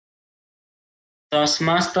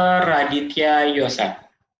Toastmaster Raditya Yosa.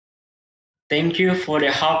 Thank you for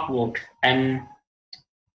the hard work and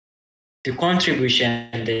the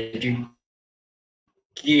contribution that you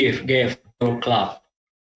gave to your club.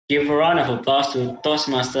 Give a round of applause to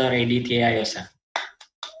Toastmaster Raditya Yosa.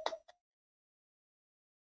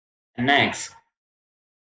 Next.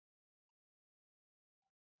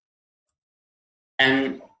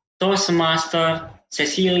 And Toastmaster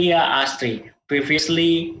Cecilia Astri,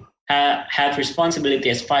 previously had responsibility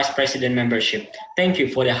as Vice President membership. Thank you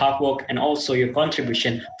for the hard work and also your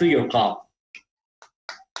contribution to your club.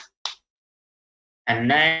 And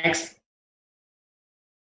next,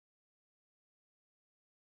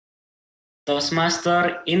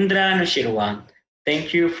 Toastmaster Indra Nushirwan.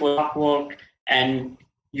 Thank you for hard work and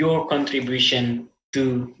your contribution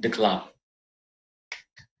to the club.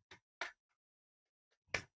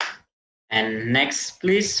 And next,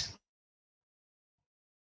 please.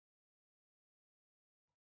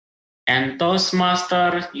 And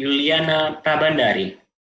Toastmaster Juliana Prabandari.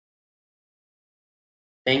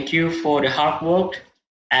 Thank you for the hard work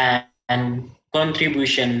and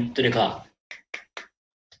contribution to the club.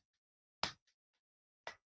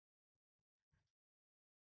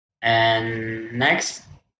 And next,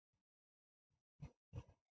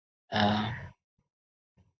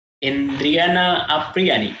 Indriana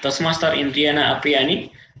Apriani, Toastmaster Indriana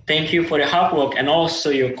Apriani. Thank you for the hard work and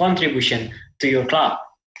also your contribution to your club.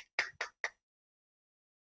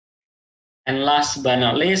 And last but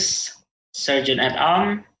not least, Sergeant at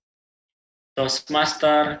Arms,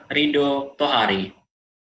 Toastmaster Rido Tohari.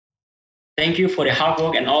 Thank you for the hard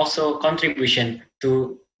work and also contribution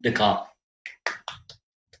to the club.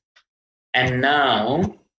 And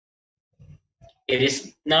now, it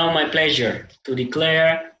is now my pleasure to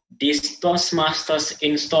declare these Toastmasters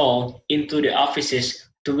installed into the offices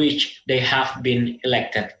to which they have been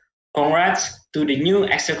elected. Congrats to the new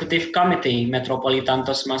Executive Committee, Metropolitan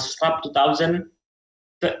Toastmasters Club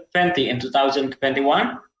 2020 and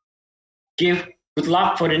 2021. Give good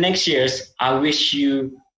luck for the next years. I wish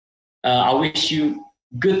you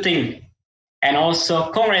good thing, and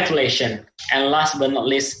also congratulations. And last but not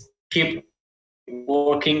least, keep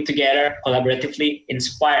working together collaboratively,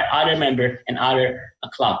 inspire other members and other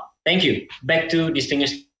club. Thank you. Back to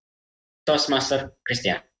distinguished Toastmaster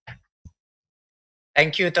Christian.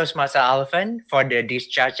 Thank you, Toastmaster Alvin, for the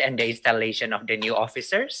discharge and the installation of the new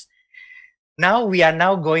officers. Now, we are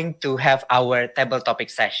now going to have our table topic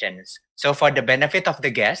sessions. So for the benefit of the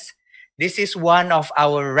guests, this is one of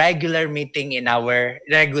our regular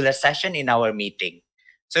session in our meeting.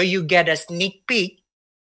 So you get a sneak peek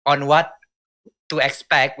on what to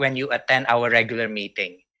expect when you attend our regular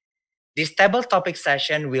meeting. This table topic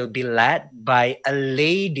session will be led by a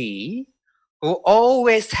lady who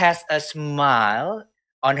always has a smile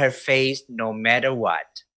on her face no matter what.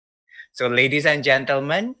 So ladies and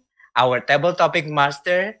gentlemen, our table topic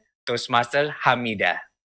master, Toastmaster Hamida.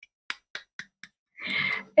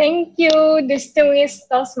 Thank you, distinguished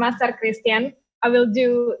Toastmaster Christian. I will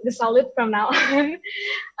do the salute from now on.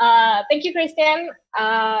 Thank you, Christian.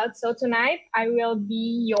 So tonight I will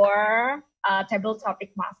be your table topic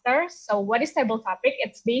master. So what is table topic?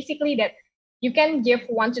 It's basically that you can give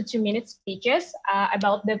 1 to 2 minute speeches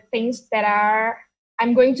about the things that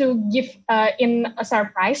I'm going to give in a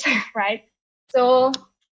surprise, right? So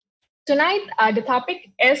tonight the topic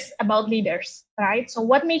is about leaders, right? So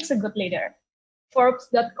what makes a good leader?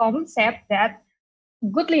 Forbes.com said that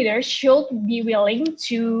good leaders should be willing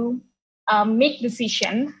to make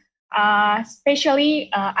decisions,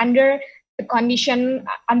 especially under the condition,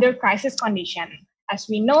 under crisis condition. As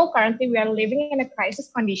we know, currently we are living in a crisis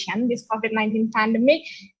condition. This COVID-19 pandemic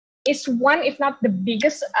is one, if not the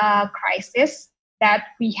biggest crisis that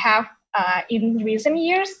we have in recent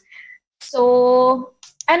years. So,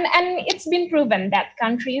 and it's been proven that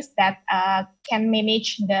countries that can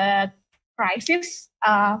manage the crisis,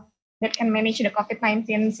 that can manage the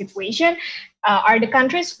COVID-19 situation, are the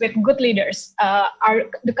countries with good leaders, are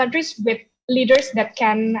the countries with leaders that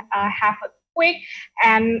can have a quick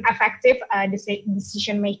and effective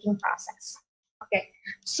decision-making process. Okay,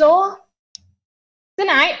 so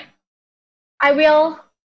tonight I will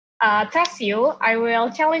test you, I will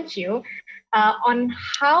challenge you on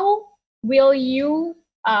how well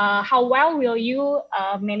will you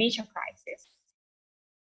manage a crisis.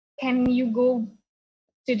 Can you go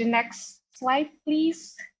to the next slide,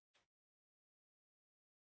 please?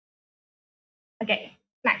 Okay,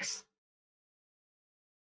 next.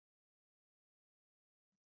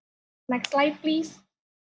 Next slide, please.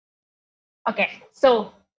 Okay,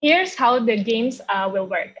 so here's how the games will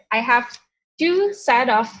work. I have 2 set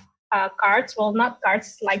of cards, well, not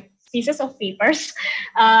cards, like pieces of papers.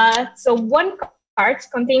 So one card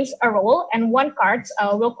contains a role and one card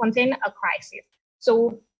will contain a crisis.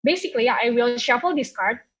 So basically, I will shuffle this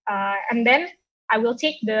card and then I will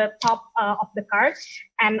take the top of the card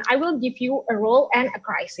and I will give you a role and a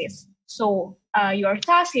crisis. So your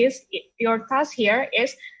task here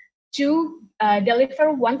is to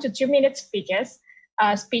deliver 1 to 2 minute speeches.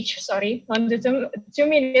 1 to 2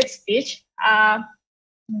 minute speech.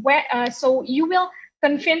 So you will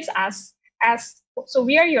convince us so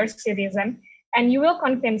we are your citizen, and you will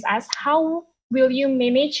convince us how will you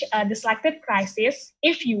manage the selected crisis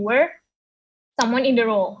if you were someone in the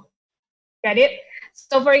role. Got it?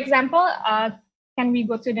 So for example, can we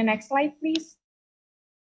go to the next slide, please?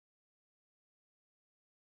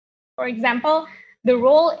 For example, the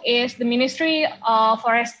role is the Ministry of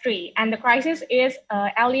Forestry, and the crisis is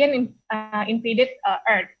alien invaded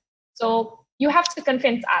Earth. So you have to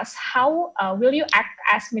convince us how will you act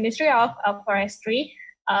as Ministry of Forestry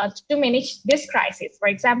to manage this crisis. For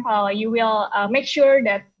example, you will make sure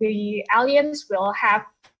that the aliens will have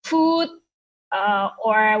food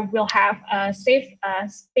or will have a safe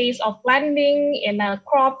space of landing in a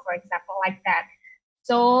crop, for example, like that.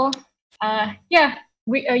 So yeah,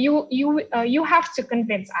 you have to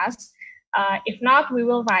convince us. If not, we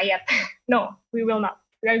will riot. No, we will not.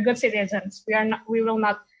 We are good citizens. We will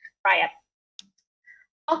not riot.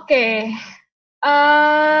 Okay.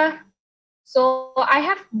 So I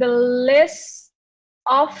have the list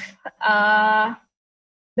of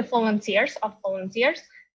the volunteers.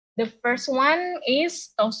 The first one is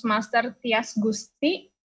Toastmaster Tias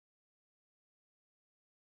Gusti.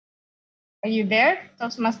 Are you there,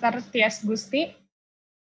 Toastmaster Tias Gusti?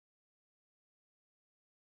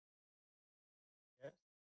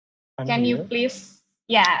 Can you please?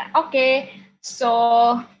 Yeah, okay.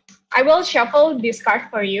 So I will shuffle this card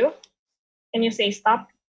for you. Can you say stop?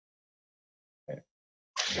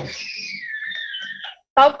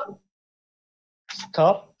 Stop.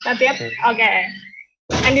 Stop. Not yet? Okay.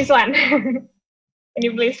 And this one. Can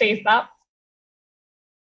you please say stop?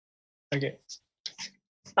 Okay.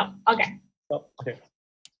 Stop. Okay. Stop. Okay.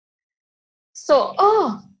 So,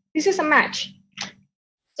 this is a match.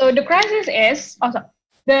 So the crisis is,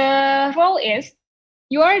 the role is,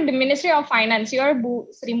 you are the Ministry of Finance, you are Bu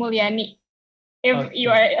Sri Mulyani, if you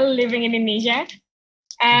are living in Indonesia.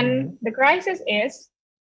 And the crisis is,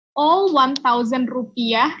 all 1,000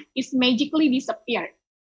 rupiah is magically disappeared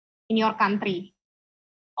in your country.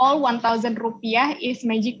 All 1,000 rupiah is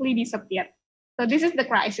magically disappeared. So this is the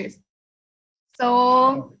crisis.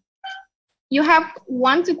 So you have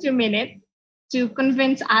 1 to 2 minutes to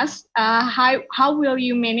convince us how will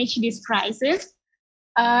you manage this crisis.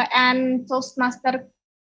 And Toastmaster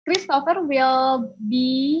Christopher will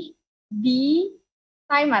be the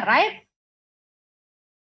timer, right?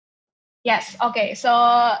 Yes, okay. So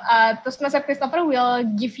Toastmaster Christopher will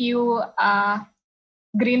give you a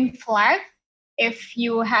green flag if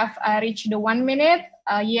you have reached the 1 minute,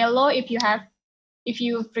 yellow if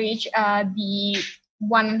you've reached the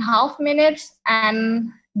 1.5 minutes,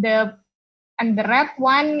 and the red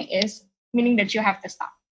one is meaning that you have to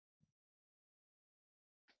stop.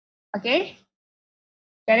 Okay,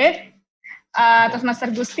 got it? Toastmaster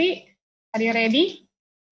Gusti, are you ready?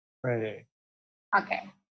 Ready. Okay,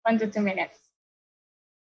 1 to 2 minutes.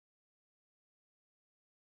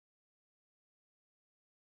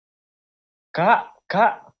 Kak,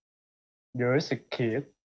 there is a kid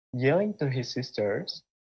yelling to his sisters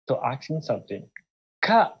to asking something.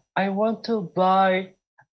 Kak, I want to buy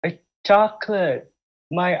a chocolate.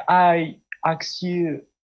 May I ask you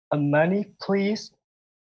a money, please?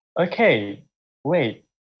 Okay, wait,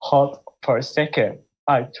 hold for a second.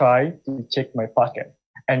 I try to check my pocket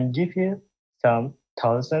and give you some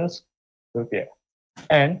thousands rupiah.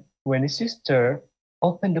 And when his sister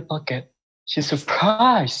opened the pocket, she's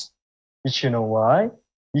surprised. You know why?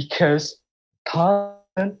 Because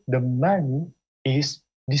the money is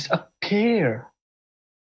disappear.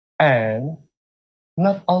 And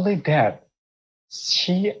not only that,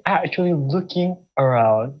 she actually looking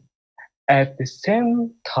around. At the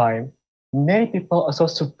same time, many people are so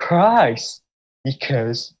surprised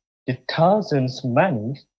because the thousands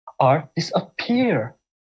money are disappear.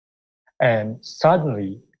 And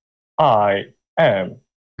suddenly, I am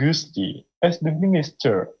Gusti as the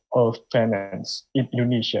Minister of Finance in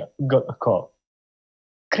Indonesia got a call.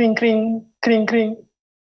 Kring, kring, kring, kring.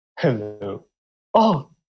 Hello. Oh,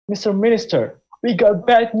 Mr. Minister, we got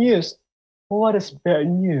bad news. What is bad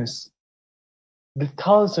news? The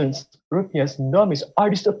thousands rupiahs dummies are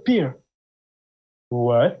disappear.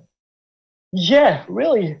 What? Yeah,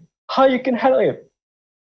 really? How you can handle it?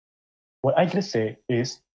 What I can say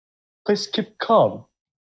is, please keep calm.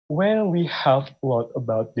 When we have learned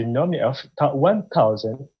about the nominee of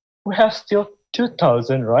 1,000, we have still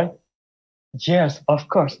 2,000, right? Yes, of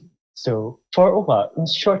course. So for a while, in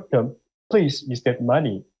short term, please use that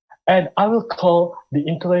money. And I will call the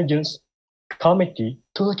intelligence committee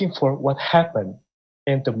to looking for what happened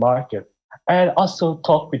in the market and also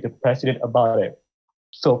talk with the president about it.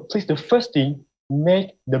 So please, the first thing,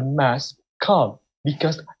 make the mass calm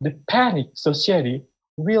because the panic society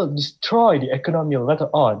will destroy the economy later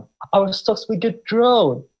on. Our stocks will get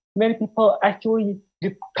drawn. Many people actually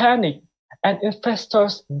get panic and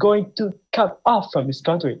investors going to cut off from this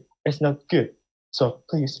country. It's not good. So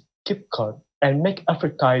please keep calm and make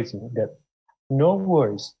advertising that no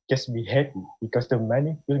worries, just be happy because the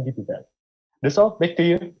money will give you back. That's all. Back to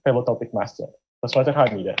you, fellow topic master. Toastmaster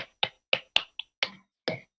Hamida.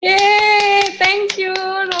 Yay! Thank you,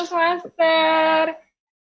 Toastmaster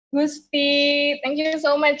Gusti. Thank you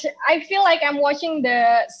so much. I feel like I'm watching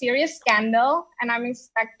the series Scandal, and I'm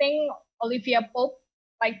expecting Olivia Pope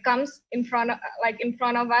comes in front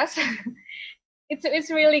of us.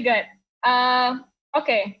 It's really good.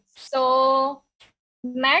 Okay, so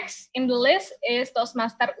next in the list is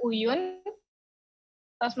Toastmaster Uyun.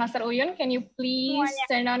 Toastmaster Uyun, can you please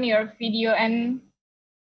turn on your video and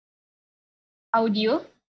audio?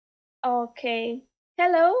 Okay.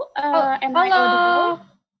 Hello. Am hello. I audible?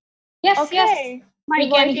 Yes, okay. Yes. We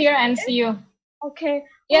can hear and see you. Okay.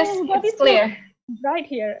 Yes, it's clear. Right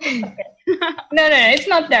here. Okay. No, it's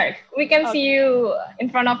not dark. We can see you in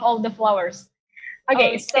front of all the flowers.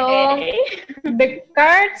 Okay, so the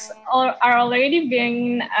cards are already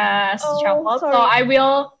being shuffled. Sorry.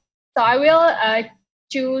 So I will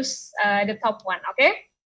choose the top one. Okay.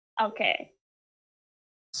 Okay.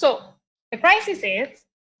 So the crisis is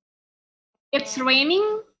it's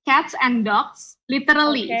raining cats and dogs,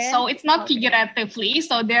 literally. Okay. So it's not figuratively.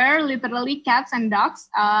 So there are literally cats and dogs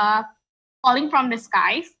falling from the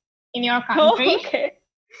skies in your country. Okay.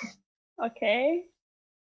 Okay.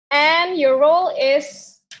 And your role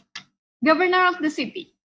is governor of the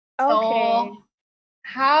city. Okay. So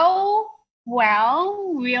how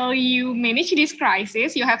well will you manage this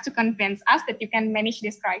crisis? You have to convince us that you can manage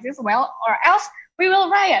this crisis well, or else we will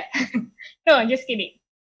riot. No, just kidding.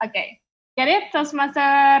 Okay. Get it,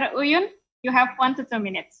 Toastmaster Uyun? You have 1 to 2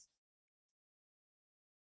 minutes.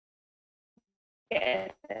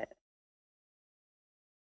 Okay.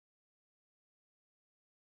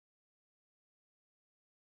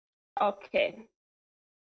 Okay.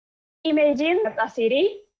 Imagine a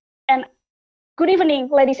city and Good evening,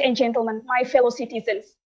 ladies and gentlemen, my fellow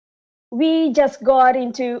citizens. We just got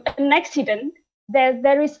into an accident that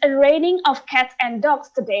there is a raining of cats and dogs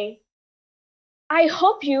today. I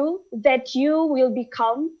hope that you will be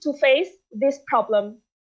calm to face this problem.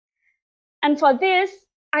 And for this,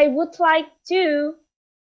 I would like to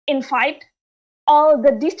invite all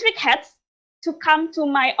the district heads to come to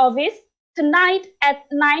my office tonight at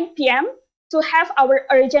 9 p.m. to have our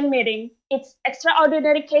urgent meeting. It's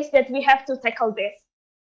extraordinary case that we have to tackle this.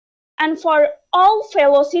 And for all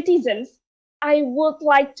fellow citizens, I would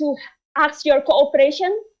like to ask your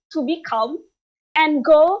cooperation to be calm and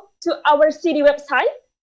go to our city website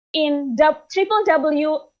in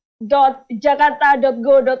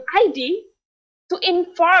www.jakarta.go.id to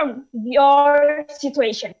inform your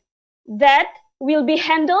situation. That will be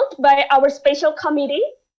handled by our special committee,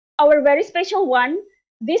 our very special one.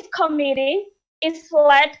 This committee is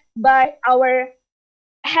led by our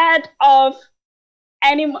head of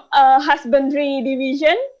animal husbandry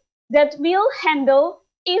division that will handle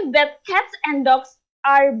if that cats and dogs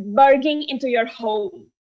are barging into your home.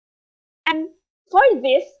 And for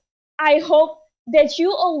this, I hope that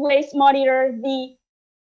you always monitor the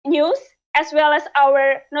news as well as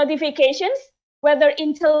our notifications, whether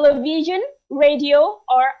in television, radio,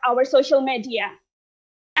 or our social media.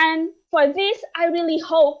 And for this, I really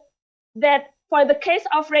hope that for the case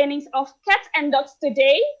of rainings of cats and dogs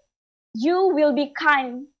today, you will be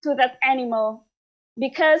kind to that animal,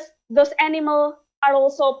 because those animals are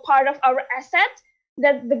also part of our asset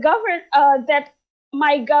that the government, that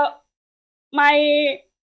my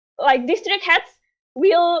district heads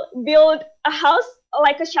will build a house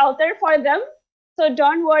like a shelter for them. So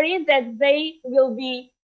don't worry that they will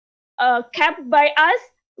be kept by us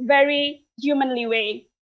very humanly way.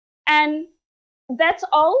 And that's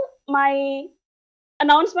all my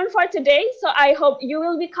announcement for today. So I hope you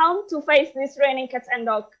will be calm to face this raining cats and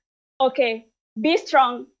dogs. Okay, be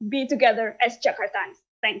strong, be together as Jakartans.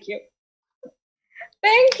 Thank you.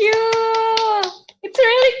 Thank you. It's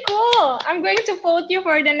really cool. I'm going to vote you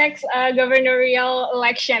for the next gubernatorial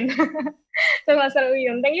election. So, Mas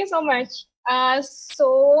Uyun, thank you so much.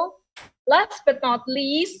 So, last but not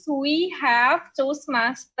least, we have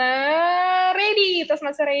Toastmaster ready.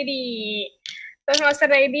 Toastmaster ready. Toastmaster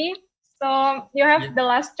ready. So you have the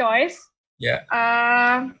last choice. Yeah.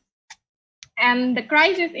 And the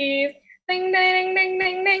crisis is ding ding ding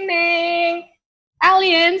ding ding ding.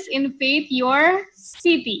 Aliens invade your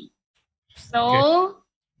city. So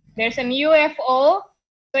there's an UFO.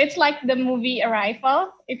 So it's like the movie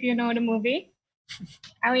Arrival, if you know the movie.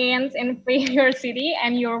 Aliens invade your city,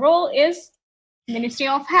 and your role is Ministry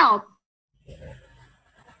of Health.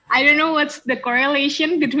 I don't know what's the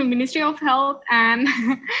correlation between Ministry of Health and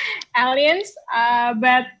aliens,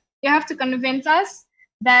 but you have to convince us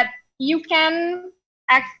that you can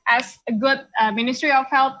act as a good Ministry of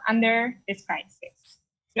Health under this crisis.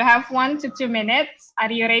 You have 1 to 2 minutes.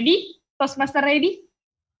 Are you ready? Toastmaster ready?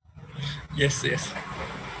 Yes, yes.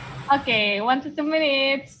 Okay, 1 to 2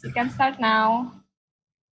 minutes. You can start now.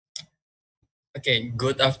 Okay,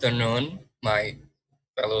 good afternoon, my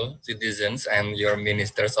fellow citizens. I'm your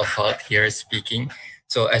ministers of health here speaking.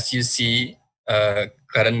 So as you see,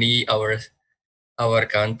 currently our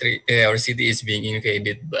country, our city is being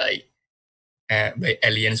invaded by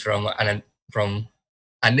aliens from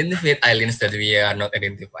unidentified aliens that we are not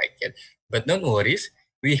identified yet. But don't worry,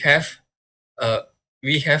 we have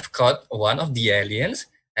caught one of the aliens,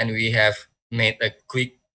 and we have made a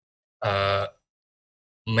quick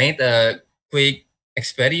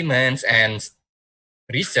experiments and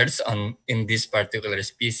research in this particular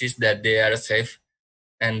species that they are safe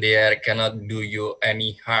and they cannot do you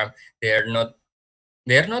any harm. They are not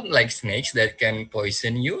like snakes that can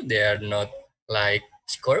poison you. They are not like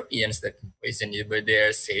scorpions that can poison you, but they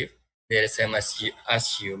are safe. They are same as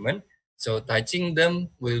human. So touching them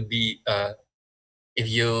will be if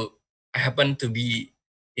you happen to be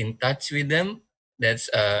in touch with them, that's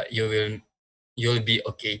you'll be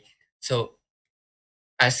okay. So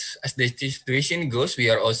as the situation goes, we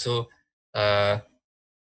are also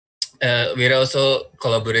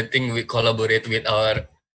collaborate with our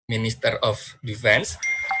Minister of Defense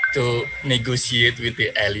to negotiate with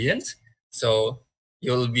the aliens. So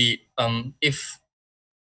you'll be if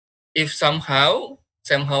somehow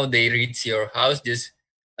they reach your house, just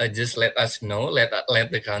let us know,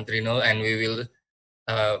 let the country know, and we will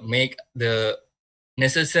make the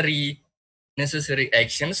necessary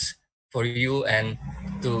actions for you and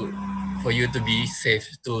for you to be safe,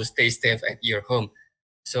 to stay safe at your home.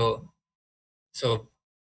 So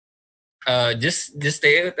just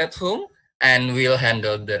stay at home and we'll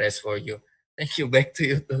handle the rest for you. Thank you. Back to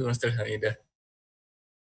you, Mr. Hamida.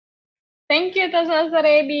 Thank you, Toastmaster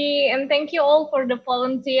Eddie, and thank you all for the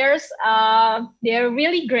volunteers. They're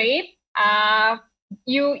really great.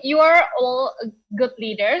 You are all good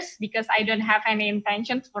leaders because I don't have any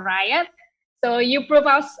intention to riot. So you prove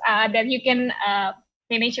us that you can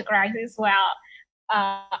finish a crisis well.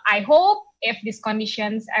 I hope if these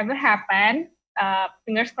conditions ever happen,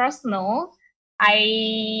 fingers crossed, no.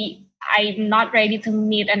 I'm not ready to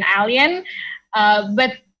meet an alien,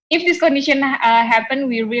 but if this condition happen,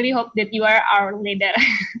 we really hope that you are our leader.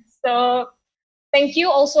 So thank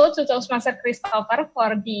you also to Toastmaster Christopher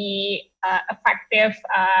for the effective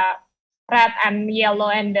red and yellow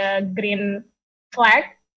and green flag.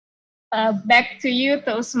 Back to you,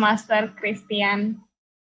 Toastmaster Christian.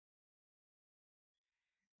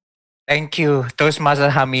 Thank you, Toastmaster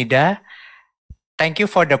Hamida. Thank you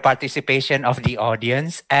for the participation of the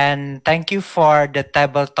audience, and thank you for the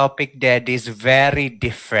table topic that is very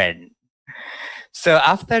different. So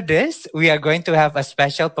after this, we are going to have a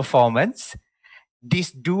special performance.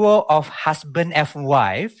 This duo of husband and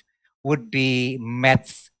wife would be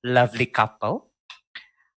Matt's lovely couple.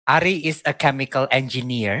 Ari is a chemical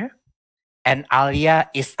engineer and Alia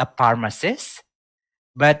is a pharmacist.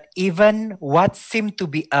 But even what seemed to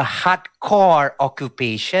be a hardcore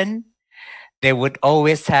occupation, they would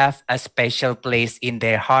always have a special place in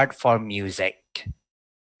their heart for music.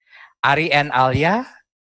 Ari and Alia,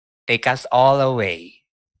 take us all away.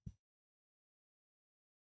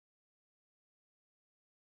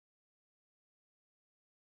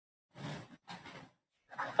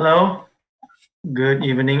 Hello, good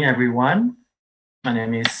evening, everyone. My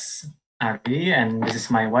name is Ari, and this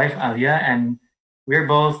is my wife, Alia, and we're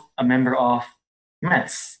both a member of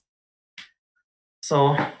METS.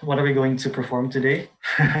 So, what are we going to perform today?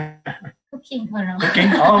 Cooking.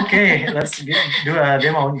 Cooking? Oh, okay, let's do a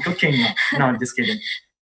demo on cooking. No, just kidding.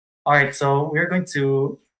 All right, so we're going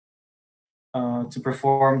to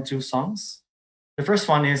perform two songs. The first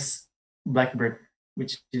one is Blackbird,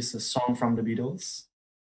 which is a song from the Beatles.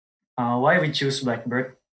 Why we choose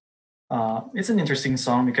Blackbird? It's an interesting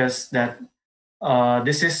song because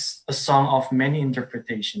this is a song of many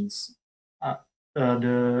interpretations.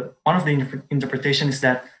 One of the interpretation is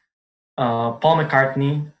that Paul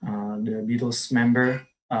McCartney, the Beatles member,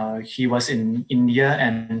 he was in India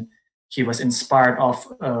and he was inspired of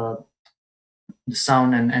the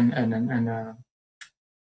sound and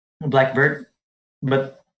Blackbird.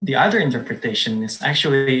 But the other interpretation is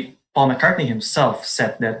actually Paul McCartney himself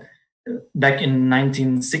said that back in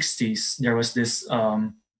 1960s there was this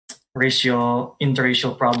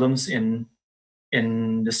interracial problems in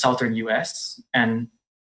the southern US, and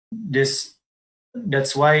that's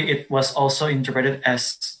why it was also interpreted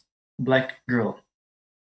as Black Girl.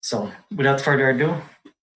 So without further ado,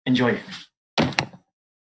 enjoy.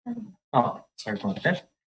 Oh, sorry about that.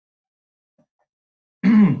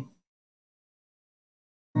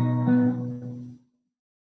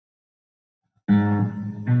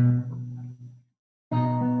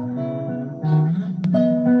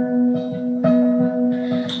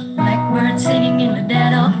 Blackbird singing in the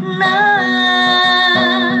dead of night.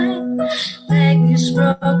 Take these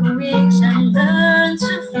broken wings and learn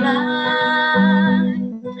to fly.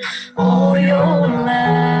 All your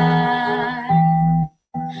life,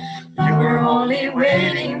 you were only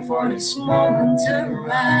waiting for this moment to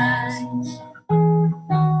rise.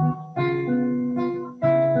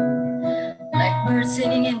 Blackbird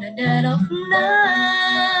singing in the dead of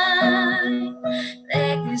night.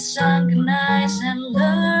 Take these sunken eyes and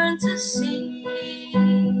learn to see.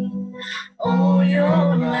 All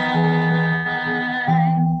your life,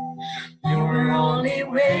 you were only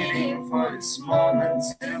waiting for this moment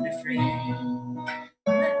to be free.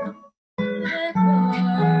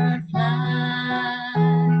 Blackbird fly,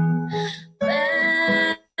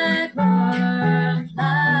 blackbird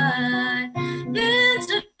fly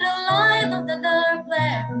into the light of the dark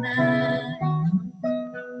black night.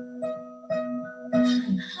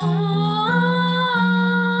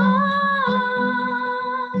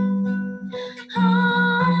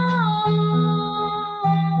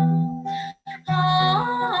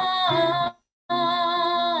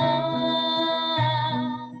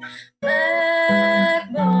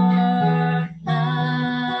 Blackbird fly,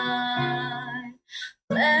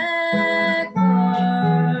 blackbird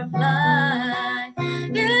fly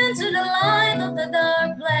into the light of the dark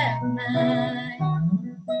black night.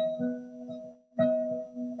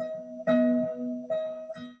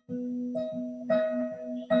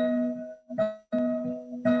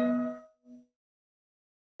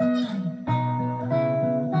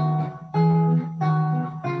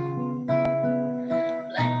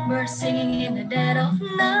 Blackbird singing in the dead of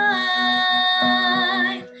night.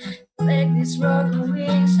 Take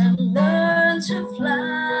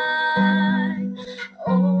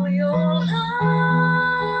your life.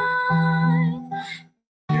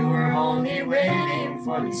 You were only waiting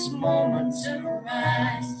for this moment to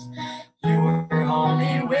rise. You were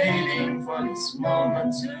only waiting for this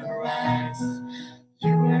moment to rise.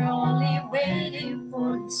 You were only waiting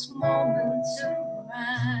for this moment to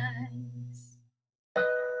rise.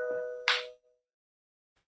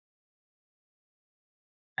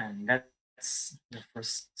 And that's the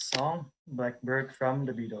first song, Blackbird from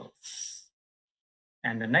the Beatles.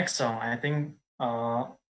 And the next song, I think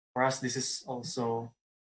for us, this is also,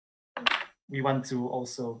 we want to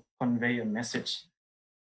also convey a message.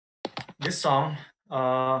 This song,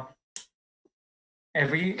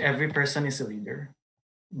 every person is a leader,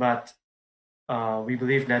 but we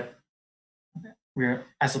believe that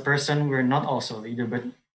as a person, we're not also a leader, but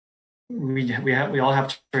we all have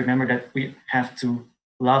to remember that we have to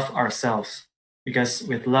love ourselves, because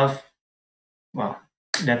with love, well,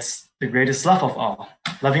 that's the greatest love of all,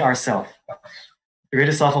 loving ourselves. The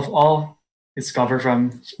greatest love of all is covered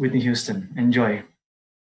from Whitney Houston. Enjoy.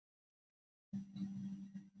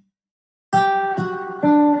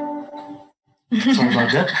 Sorry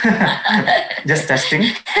about that. Just testing.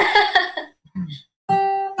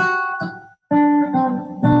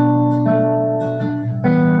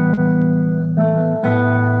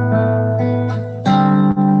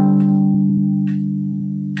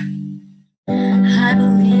 I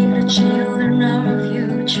believe the children are our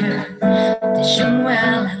future. Teach them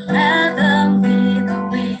well and let them lead the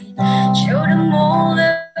way. Show them all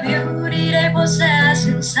the beauty they possess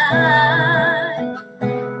inside.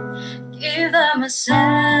 Give them a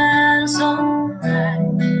sense of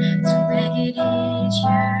pride to make it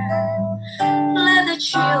easier. Let the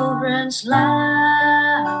children's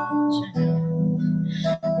laughter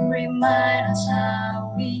remind us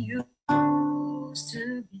how we used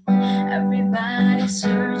to be. Everybody's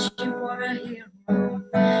searching for a hero.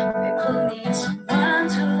 People need someone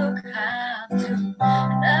to look up to. I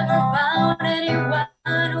never found anyone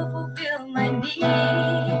who fulfilled my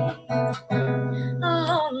need. A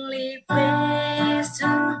lonely place to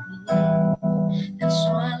be. And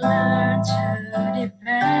so I learned to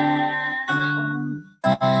depend on.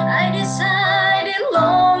 I decided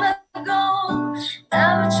long ago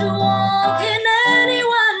never to walk in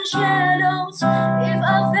anyone's shadows. If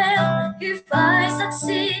I fail, if I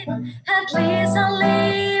succeed, at least I'll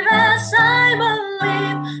live as I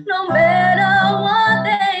believe. No matter what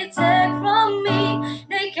they take from me,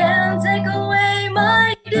 they can't take away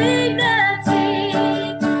my dignity.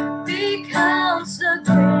 Because the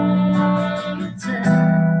greatest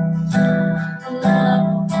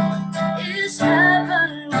love is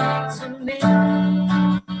happening to me.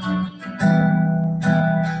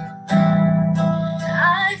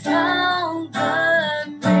 I found the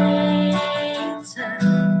greatest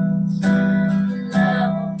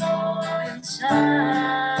love of all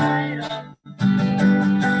inside of me.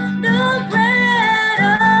 The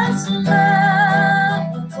greatest love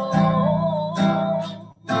of all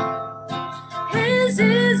is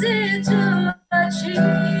easy to achieve.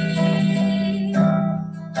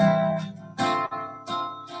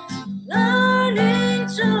 Learning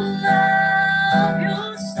to love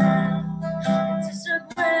yourself is the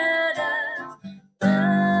greatest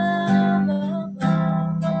love of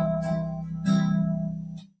all.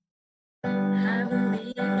 I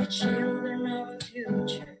believe the children are our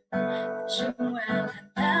future. Teach them well and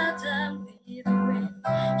let them lead the way.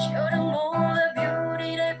 Show them all the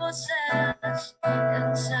beauty they possess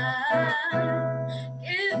inside.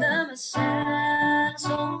 Give them a sense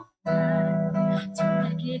of pride to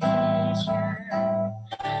make it easier.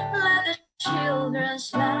 Let the children's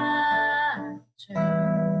laughter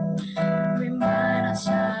remind us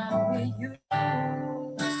how we used to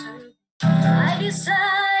be. I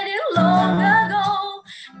decided long ago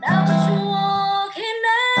never to walk in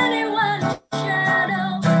anyone's shadow.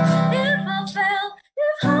 If I fail,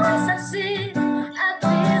 if I succeed, at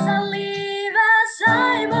least I'll live as I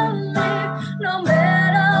believe. No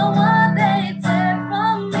matter what they take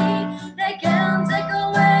from me, they can't take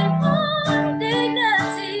away my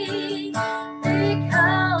dignity.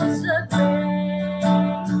 Because the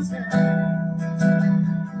greatest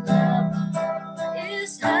love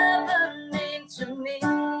is happening to me.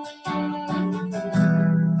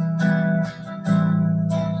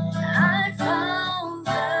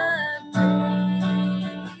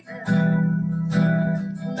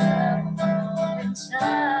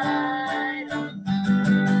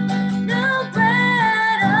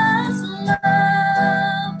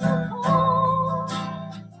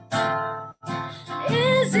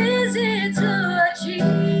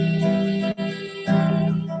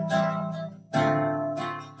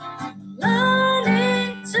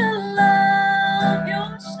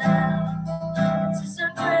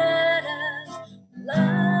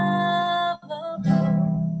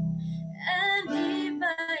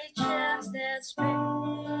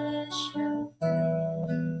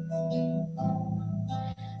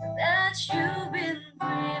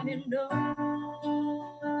 know.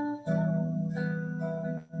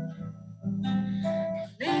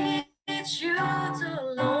 Leads you to a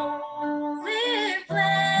lonely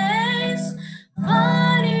place,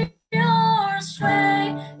 finding your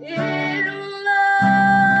strength in love.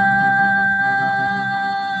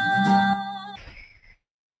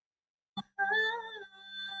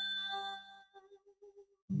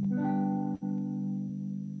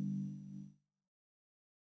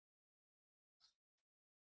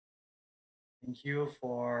 Thank you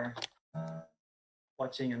for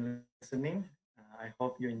watching and listening. I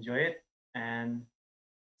hope you enjoy it and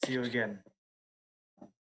see you again.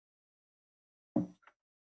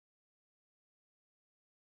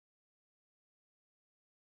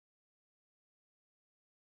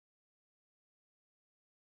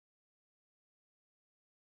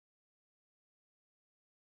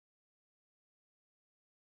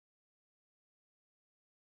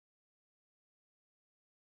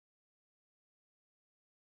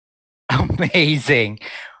 Amazing.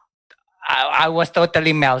 I was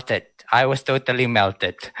totally melted. I was totally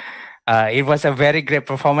melted. It was a very great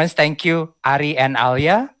performance. Thank you, Ari and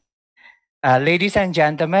Alia. Ladies and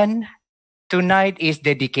gentlemen, tonight is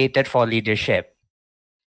dedicated for leadership.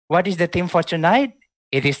 What is the theme for tonight?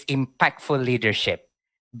 It is impactful leadership.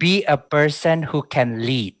 Be a person who can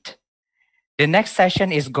lead. The next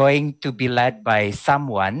session is going to be led by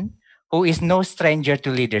someone who is no stranger to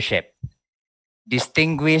leadership.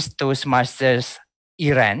 Distinguished Toastmasters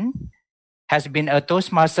Iren has been a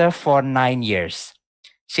Toastmaster for 9 years.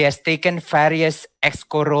 She has taken various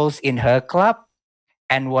exco roles in her club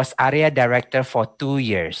and was area director for 2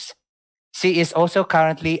 years. She is also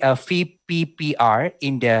currently a VPPR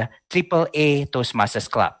in the AAA Toastmasters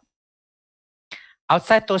Club.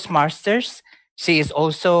 Outside Toastmasters, she is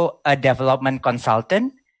also a development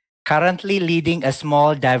consultant, currently leading a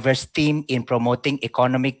small diverse team in promoting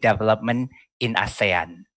economic development in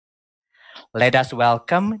ASEAN. Let us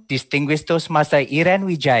welcome distinguished Toastmaster Iren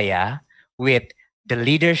Wijaya with the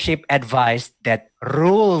leadership advice that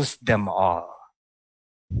rules them all.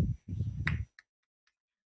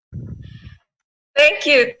 Thank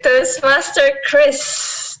you, Toastmaster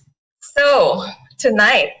Chris. So,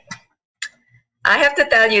 tonight, I have to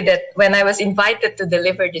tell you that when I was invited to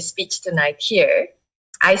deliver this speech tonight here,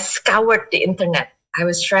 I scoured the internet. I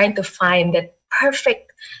was trying to find that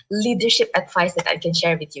perfect leadership advice that I can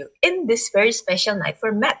share with you in this very special night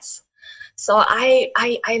for Mets. So I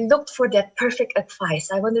looked for that perfect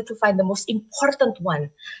advice. I wanted to find the most important one,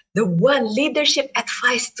 the one leadership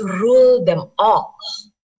advice to rule them all.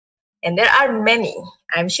 And there are many.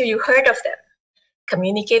 I'm sure you heard of them.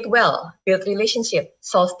 Communicate well, build relationship,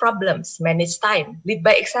 solve problems, manage time, lead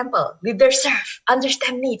by example, leader serve,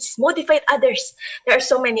 understand needs, motivate others. There are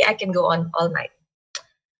so many, I can go on all night.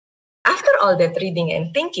 After all that reading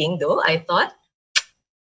and thinking, though, I thought,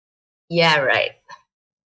 yeah, right.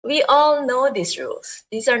 We all know these rules.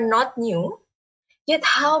 These are not new. Yet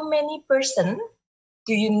how many person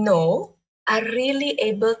do you know are really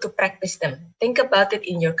able to practice them? Think about it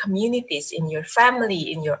in your communities, in your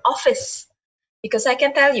family, in your office. Because I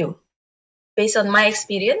can tell you, based on my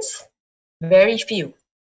experience, very few.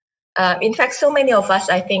 In fact, so many of us,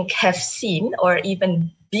 I think, have seen or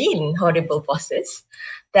even been horrible bosses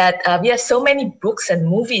that we have so many books and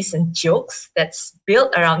movies and jokes that's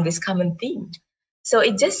built around this common theme. So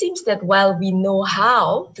it just seems that while we know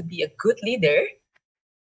how to be a good leader,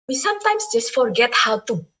 we sometimes just forget how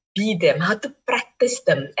to be them, how to practice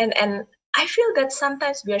them. And I feel that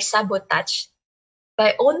sometimes we are sabotaged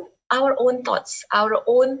by our own thoughts, our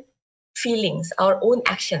own feelings, our own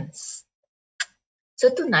actions. So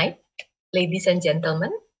tonight, ladies and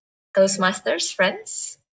gentlemen, Toastmasters,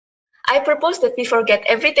 friends, I propose that we forget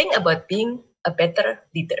everything about being a better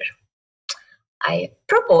leader. I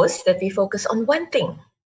propose that we focus on one thing.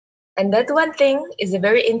 And that one thing is a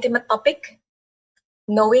very intimate topic,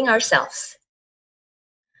 knowing ourselves.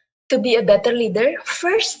 To be a better leader,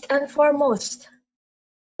 first and foremost,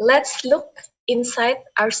 let's look inside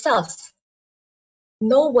ourselves.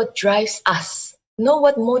 Know what drives us. Know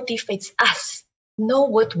what motivates us. Know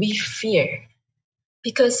what we fear.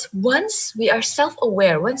 Because once we are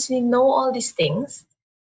self-aware, once we know all these things,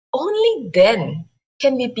 only then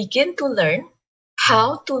can we begin to learn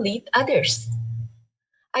how to lead others.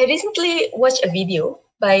 I recently watched a video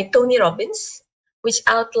by Tony Robbins, which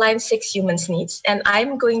outlines 6 human needs, and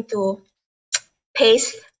I'm going to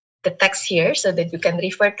paste the text here so that you can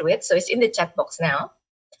refer to it. So it's in the chat box now.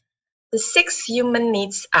 The 6 human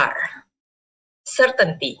needs are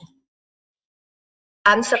certainty,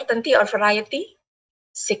 uncertainty or variety,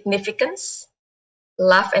 significance,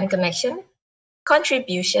 love and connection,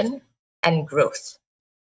 contribution, and growth.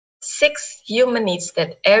 6 human needs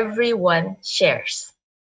that everyone shares.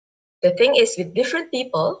 The thing is, with different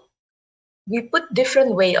people, we put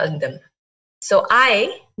different weight on them. So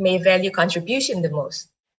I may value contribution the most.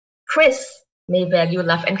 Chris may value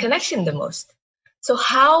love and connection the most. So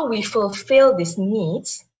how we fulfill these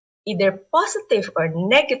needs, either positive or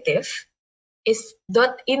negative, is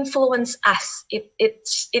that influence us.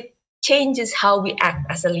 It changes how we act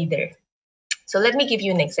as a leader. So let me give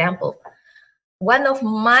you an example. One of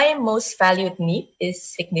my most valued needs is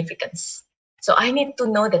significance. So I need to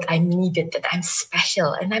know that I'm needed, that I'm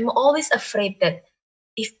special. And I'm always afraid that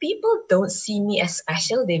if people don't see me as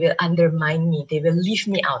special, they will undermine me, they will leave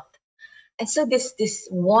me out. And so this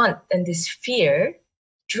want and this fear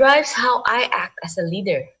drives how I act as a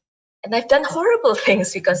leader. And I've done horrible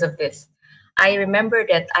things because of this. I remember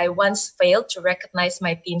that I once failed to recognize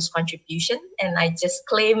my team's contribution, and I just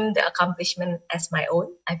claimed the accomplishment as my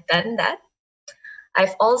own. I've done that.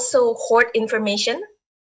 I've also hoarded information.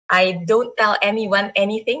 I don't tell anyone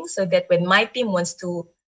anything, so that when my team wants to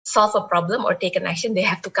solve a problem or take an action, they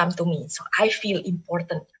have to come to me. So I feel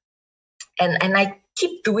important. And I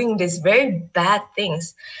keep doing these very bad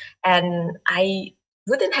things. And I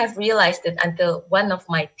wouldn't have realized it until one of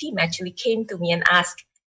my team actually came to me and asked,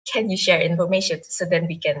 can you share information so then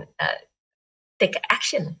we can take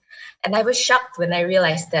action? And I was shocked when I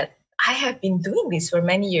realized that I have been doing this for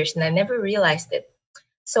many years and I never realized it.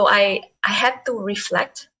 So I had to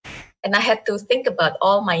reflect, and I had to think about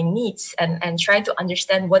all my needs and try to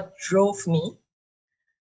understand what drove me.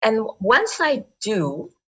 And once I do,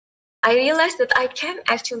 I realized that I can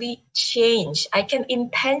actually change. I can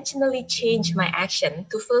intentionally change my action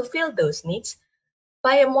to fulfill those needs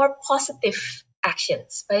by a more positive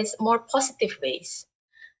actions, by more positive ways.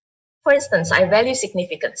 For instance, I value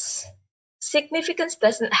significance. Significance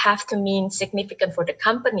doesn't have to mean significant for the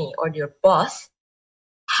company or your boss.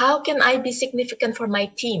 How can I be significant for my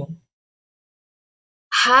team?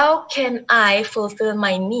 How can I fulfill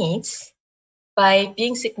my needs by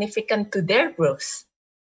being significant to their growth?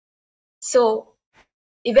 So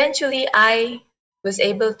eventually I was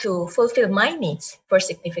able to fulfill my needs for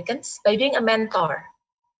significance by being a mentor.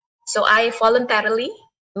 So I voluntarily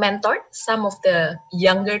mentored some of the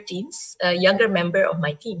younger teams, younger member of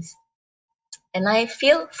my teams. And I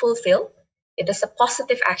feel fulfilled. It is a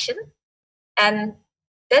positive action. And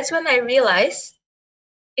that's when I realized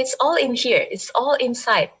it's all in here. It's all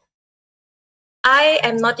inside. I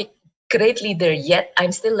am not a great leader yet.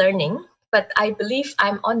 I'm still learning. But I believe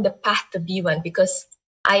I'm on the path to be one because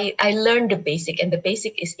I learned the basic, and the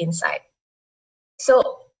basic is inside.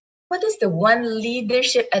 So what is the one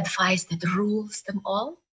leadership advice that rules them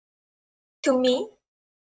all? To me,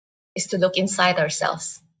 is to look inside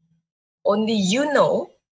ourselves. Only you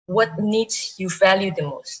know what needs you value the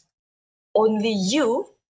most. Only you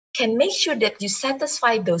can make sure that you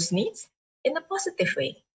satisfy those needs in a positive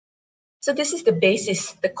way. So this is the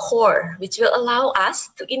basis, the core, which will allow us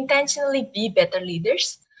to intentionally be better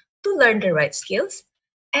leaders, to learn the right skills,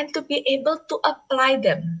 and to be able to apply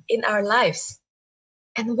them in our lives.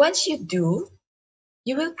 And once you do,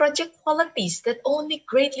 you will project qualities that only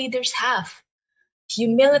great leaders have.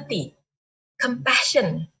 Humility,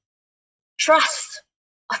 compassion, trust,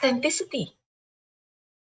 authenticity.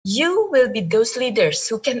 You will be those leaders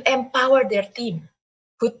who can empower their team,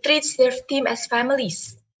 who treats their team as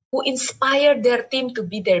families, who inspire their team to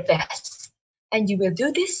be their best. And you will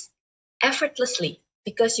do this effortlessly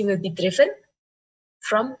because you will be driven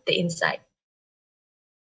from the inside.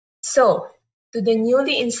 So, to the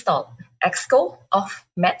newly installed Exco of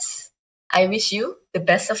Mets, I wish you the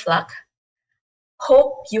best of luck.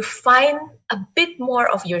 Hope you find a bit more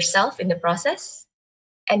of yourself in the process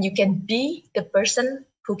and you can be the person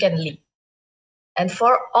who can lead. And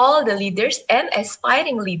for all the leaders and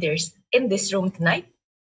aspiring leaders in this room tonight,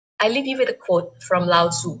 I leave you with a quote from Lao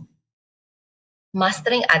Tzu.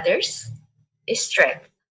 Mastering others is strength.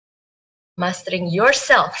 Mastering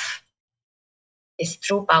yourself is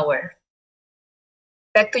true power.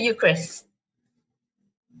 Back to you, Chris.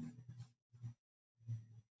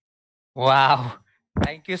 Wow.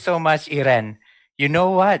 Thank you so much, Irene. You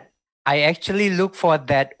know what? I actually look for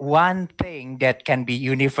that one thing that can be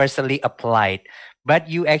universally applied, but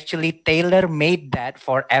you actually tailor-made that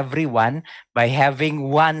for everyone by having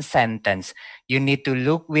one sentence. You need to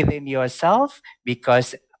look within yourself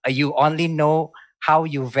because you only know how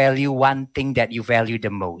you value one thing that you value the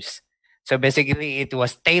most. So basically, it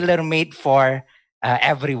was tailor-made for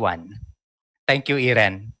everyone. Thank you,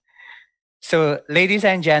 Irene. So, ladies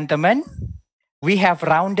and gentlemen, we have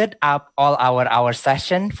rounded up all our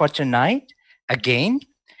session for tonight. Again,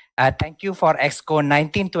 Thank you for Exco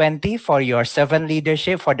 1920 for your servant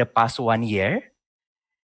leadership for the past 1 year.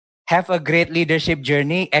 Have a great leadership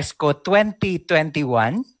journey, Exco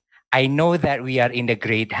 2021. I know that we are in the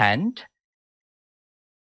great hand.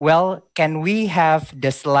 Well, can we have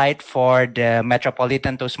the slide for the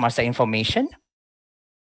Metropolitan Toastmaster information?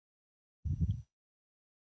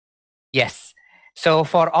 Yes. So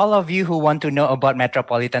for all of you who want to know about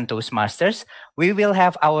Metropolitan Toastmasters, we will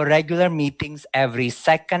have our regular meetings every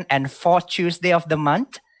second and fourth Tuesday of the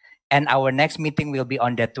month. And our next meeting will be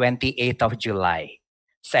on the 28th of July.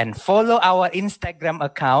 So, and follow our Instagram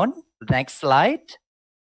account, next slide,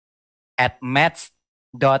 at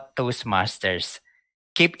mets.toastmasters.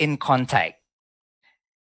 Keep in contact.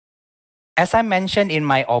 As I mentioned in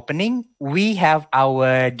my opening, we have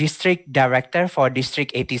our district director for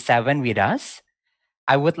District 87 with us.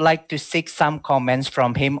 I would like to seek some comments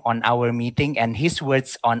from him on our meeting and his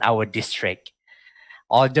words on our district.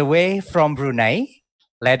 All the way from Brunei,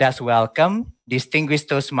 let us welcome Distinguished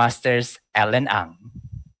Toastmasters Alan Ang.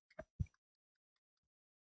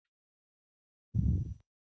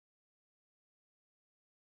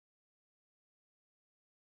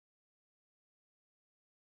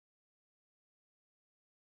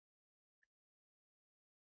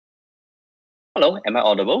 Hello, am I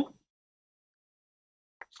audible?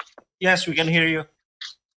 Yes, we can hear you.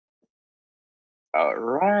 All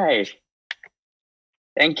right.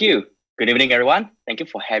 Thank you. Good evening, everyone. Thank you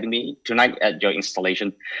for having me tonight at your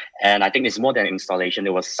installation. And I think it's more than an installation.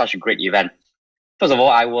 It was such a great event. First of all,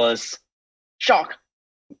 I was shocked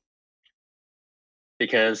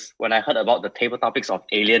because when I heard about the table topics of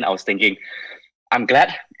Alien, I was thinking, I'm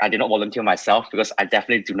glad I did not volunteer myself because I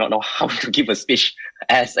definitely do not know how to give a speech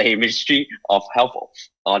as a Ministry of Health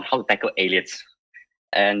on how to tackle aliens.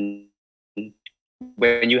 And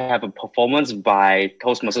when you have a performance by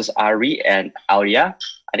Toastmasters Ari and Alia,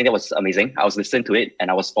 I think that was amazing. I was listening to it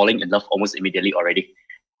and I was falling in love almost immediately already.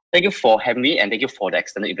 Thank you for having me and thank you for the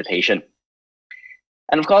extended invitation.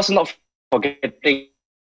 And of course, not forgetting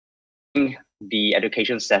the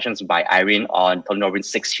education sessions by Irene on Tony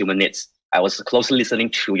Robbins' 6 Human Needs. I was closely listening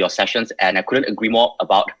to your sessions and I couldn't agree more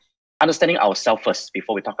about understanding ourselves first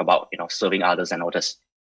before we talk about serving others and others.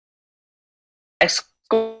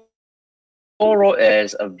 Exco role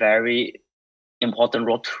is a very important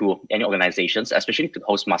role to any organizations, especially to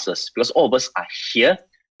Toastmasters, because all of us are here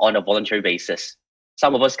on a voluntary basis.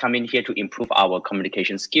 Some of us come in here to improve our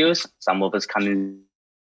communication skills. Some of us come in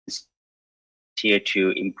here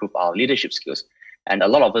to improve our leadership skills. And a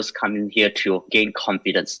lot of us come in here to gain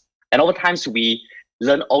confidence. And over time, we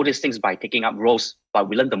learn all these things by taking up roles, but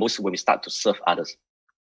we learn the most when we start to serve others.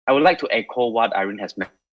 I would like to echo what Irene has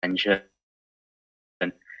mentioned.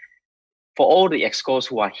 For all the Excos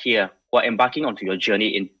who are here, who are embarking onto your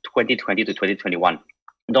journey in 2020 to 2021,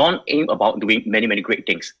 don't aim about doing many, many great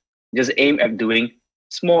things. Just aim at doing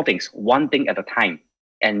small things, one thing at a time,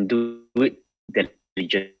 and do it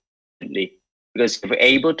diligently. Because if we're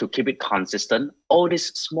able to keep it consistent, all this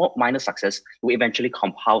small, minor success will eventually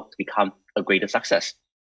compound to become a greater success.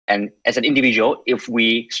 And as an individual, if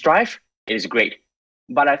we strive, it is great.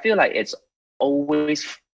 But I feel like it's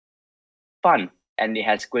always fun and it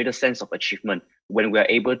has greater sense of achievement when we are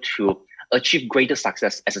able to achieve greater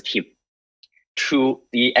success as a team. Through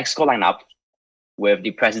the EXCO lineup, with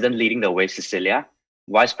the president leading the way, Cecilia,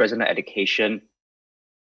 Vice President of Education,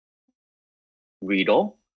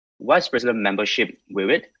 Rido, Vice President Membership,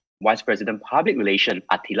 Wiwit, Vice President Public Relations,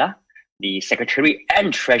 Attila, the Secretary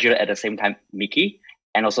and Treasurer at the same time, Mickey,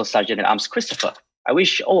 and also Sergeant at Arms, Christopher. I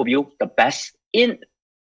wish all of you the best in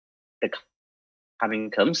the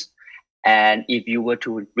coming terms. And if you were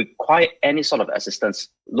to require any sort of assistance,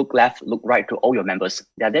 look left, look right to all your members.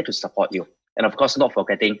 They are there to support you. And of course, not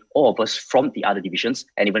forgetting all of us from the other divisions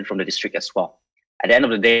and even from the district as well. At the end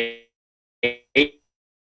of the day,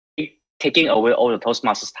 taking away all the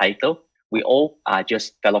Toastmasters title, we all are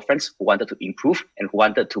just fellow friends who wanted to improve and who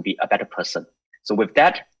wanted to be a better person. So with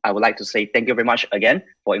that, I would like to say thank you very much again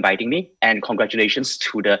for inviting me and congratulations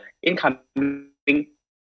to the incoming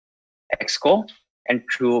EXCO and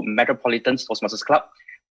to Metropolitan Toastmasters Club.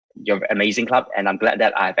 You're an amazing club and I'm glad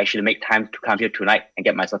that I've actually made time to come here tonight and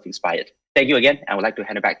get myself inspired. Thank you again. I would like to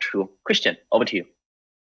hand it back to Christian. Over to you.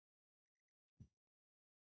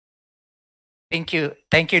 Thank you.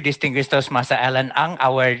 Thank you, Distinguished Toastmaster Alan Ang,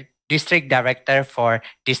 our District Director for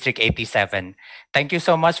District 87. Thank you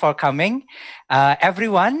so much for coming.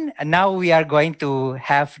 Everyone, now we are going to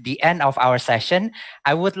have the end of our session.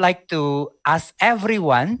 I would like to ask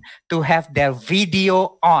everyone to have their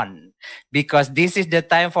video on because this is the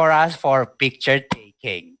time for us for picture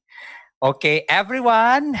taking. Okay,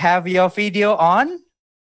 everyone, have your video on?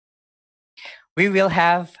 we will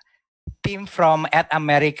have team from at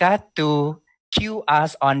America to cue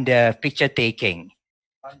us on the picture taking.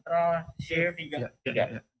 Control, share,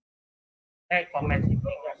 tiga. Komen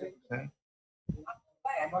sini.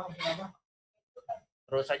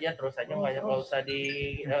 Terus saja nggak usah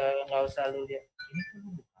lu lihat.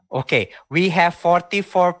 Okay, we have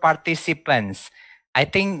 44 participants. I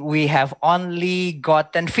think we have only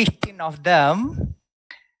gotten 15 of them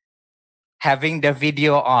having the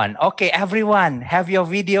video on. Okay, everyone, have your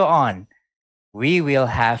video on. We will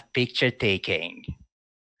have picture taking.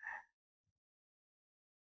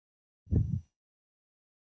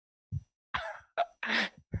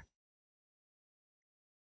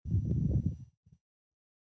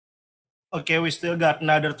 Okay, we still got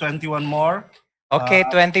another 21 more. Okay,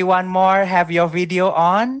 21 more. Have your video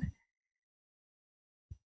on.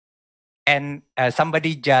 And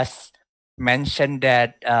somebody just mentioned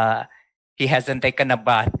that he hasn't taken a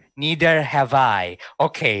bath. Neither have I.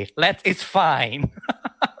 Okay, it's fine.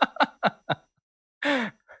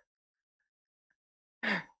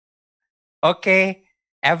 Okay,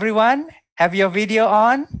 everyone, have your video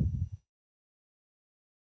on?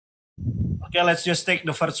 Okay, let's just take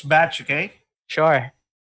the first batch, okay? Sure.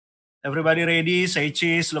 Everybody ready? Say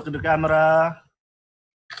cheese, look at the camera.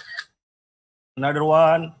 Another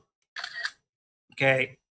one.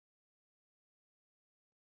 Okay.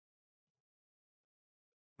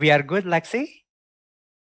 We are good, Lexi?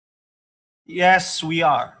 Yes, we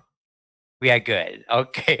are. We are good.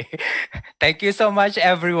 Okay. Thank you so much,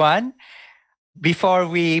 everyone. Before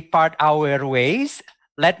we part our ways,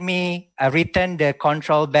 let me return the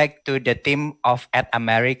control back to the team of at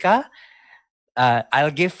America.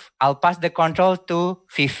 I'll pass the control to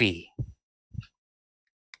Fifi.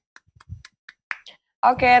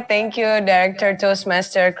 Okay, thank you, Director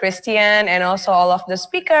Toastmaster Christian, and also all of the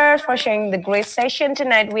speakers for sharing the great session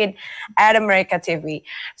tonight with At America TV.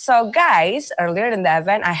 So, guys, earlier in the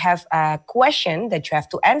event, I have a question that you have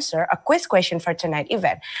to answer, a quiz question for tonight's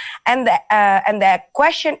event. And the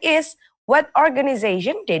question is, what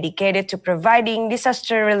organization dedicated to providing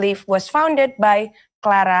disaster relief was founded by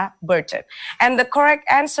Clara Burton? And the correct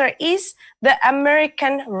answer is the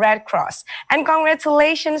American Red Cross. And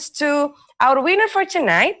congratulations to our winner for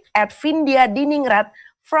tonight at Vindia Diningrat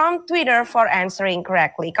from Twitter for answering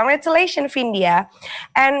correctly. Congratulations, Vindia.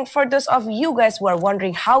 And for those of you guys who are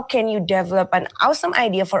wondering how can you develop an awesome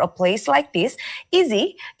idea for a place like this,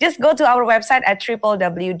 easy. Just go to our website at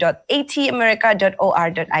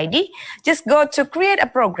www.atamerica.or.id. Just go to create a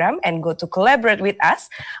program and go to collaborate with us.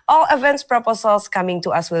 All events proposals coming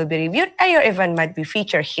to us will be reviewed and your event might be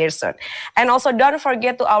featured here soon. And also don't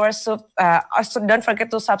forget to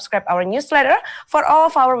subscribe our newsletter for all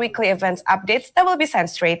of our weekly events updates that will be sent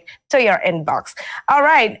straight to your inbox. All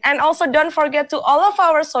right. And also don't forget to all of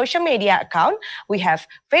our social media account. We have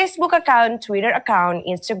Facebook account, Twitter account,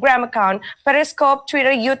 Instagram account, Periscope,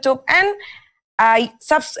 Twitter, YouTube, and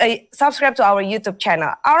subscribe to our YouTube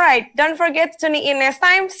channel. All right. Don't forget to tune in next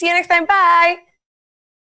time. See you next time. Bye.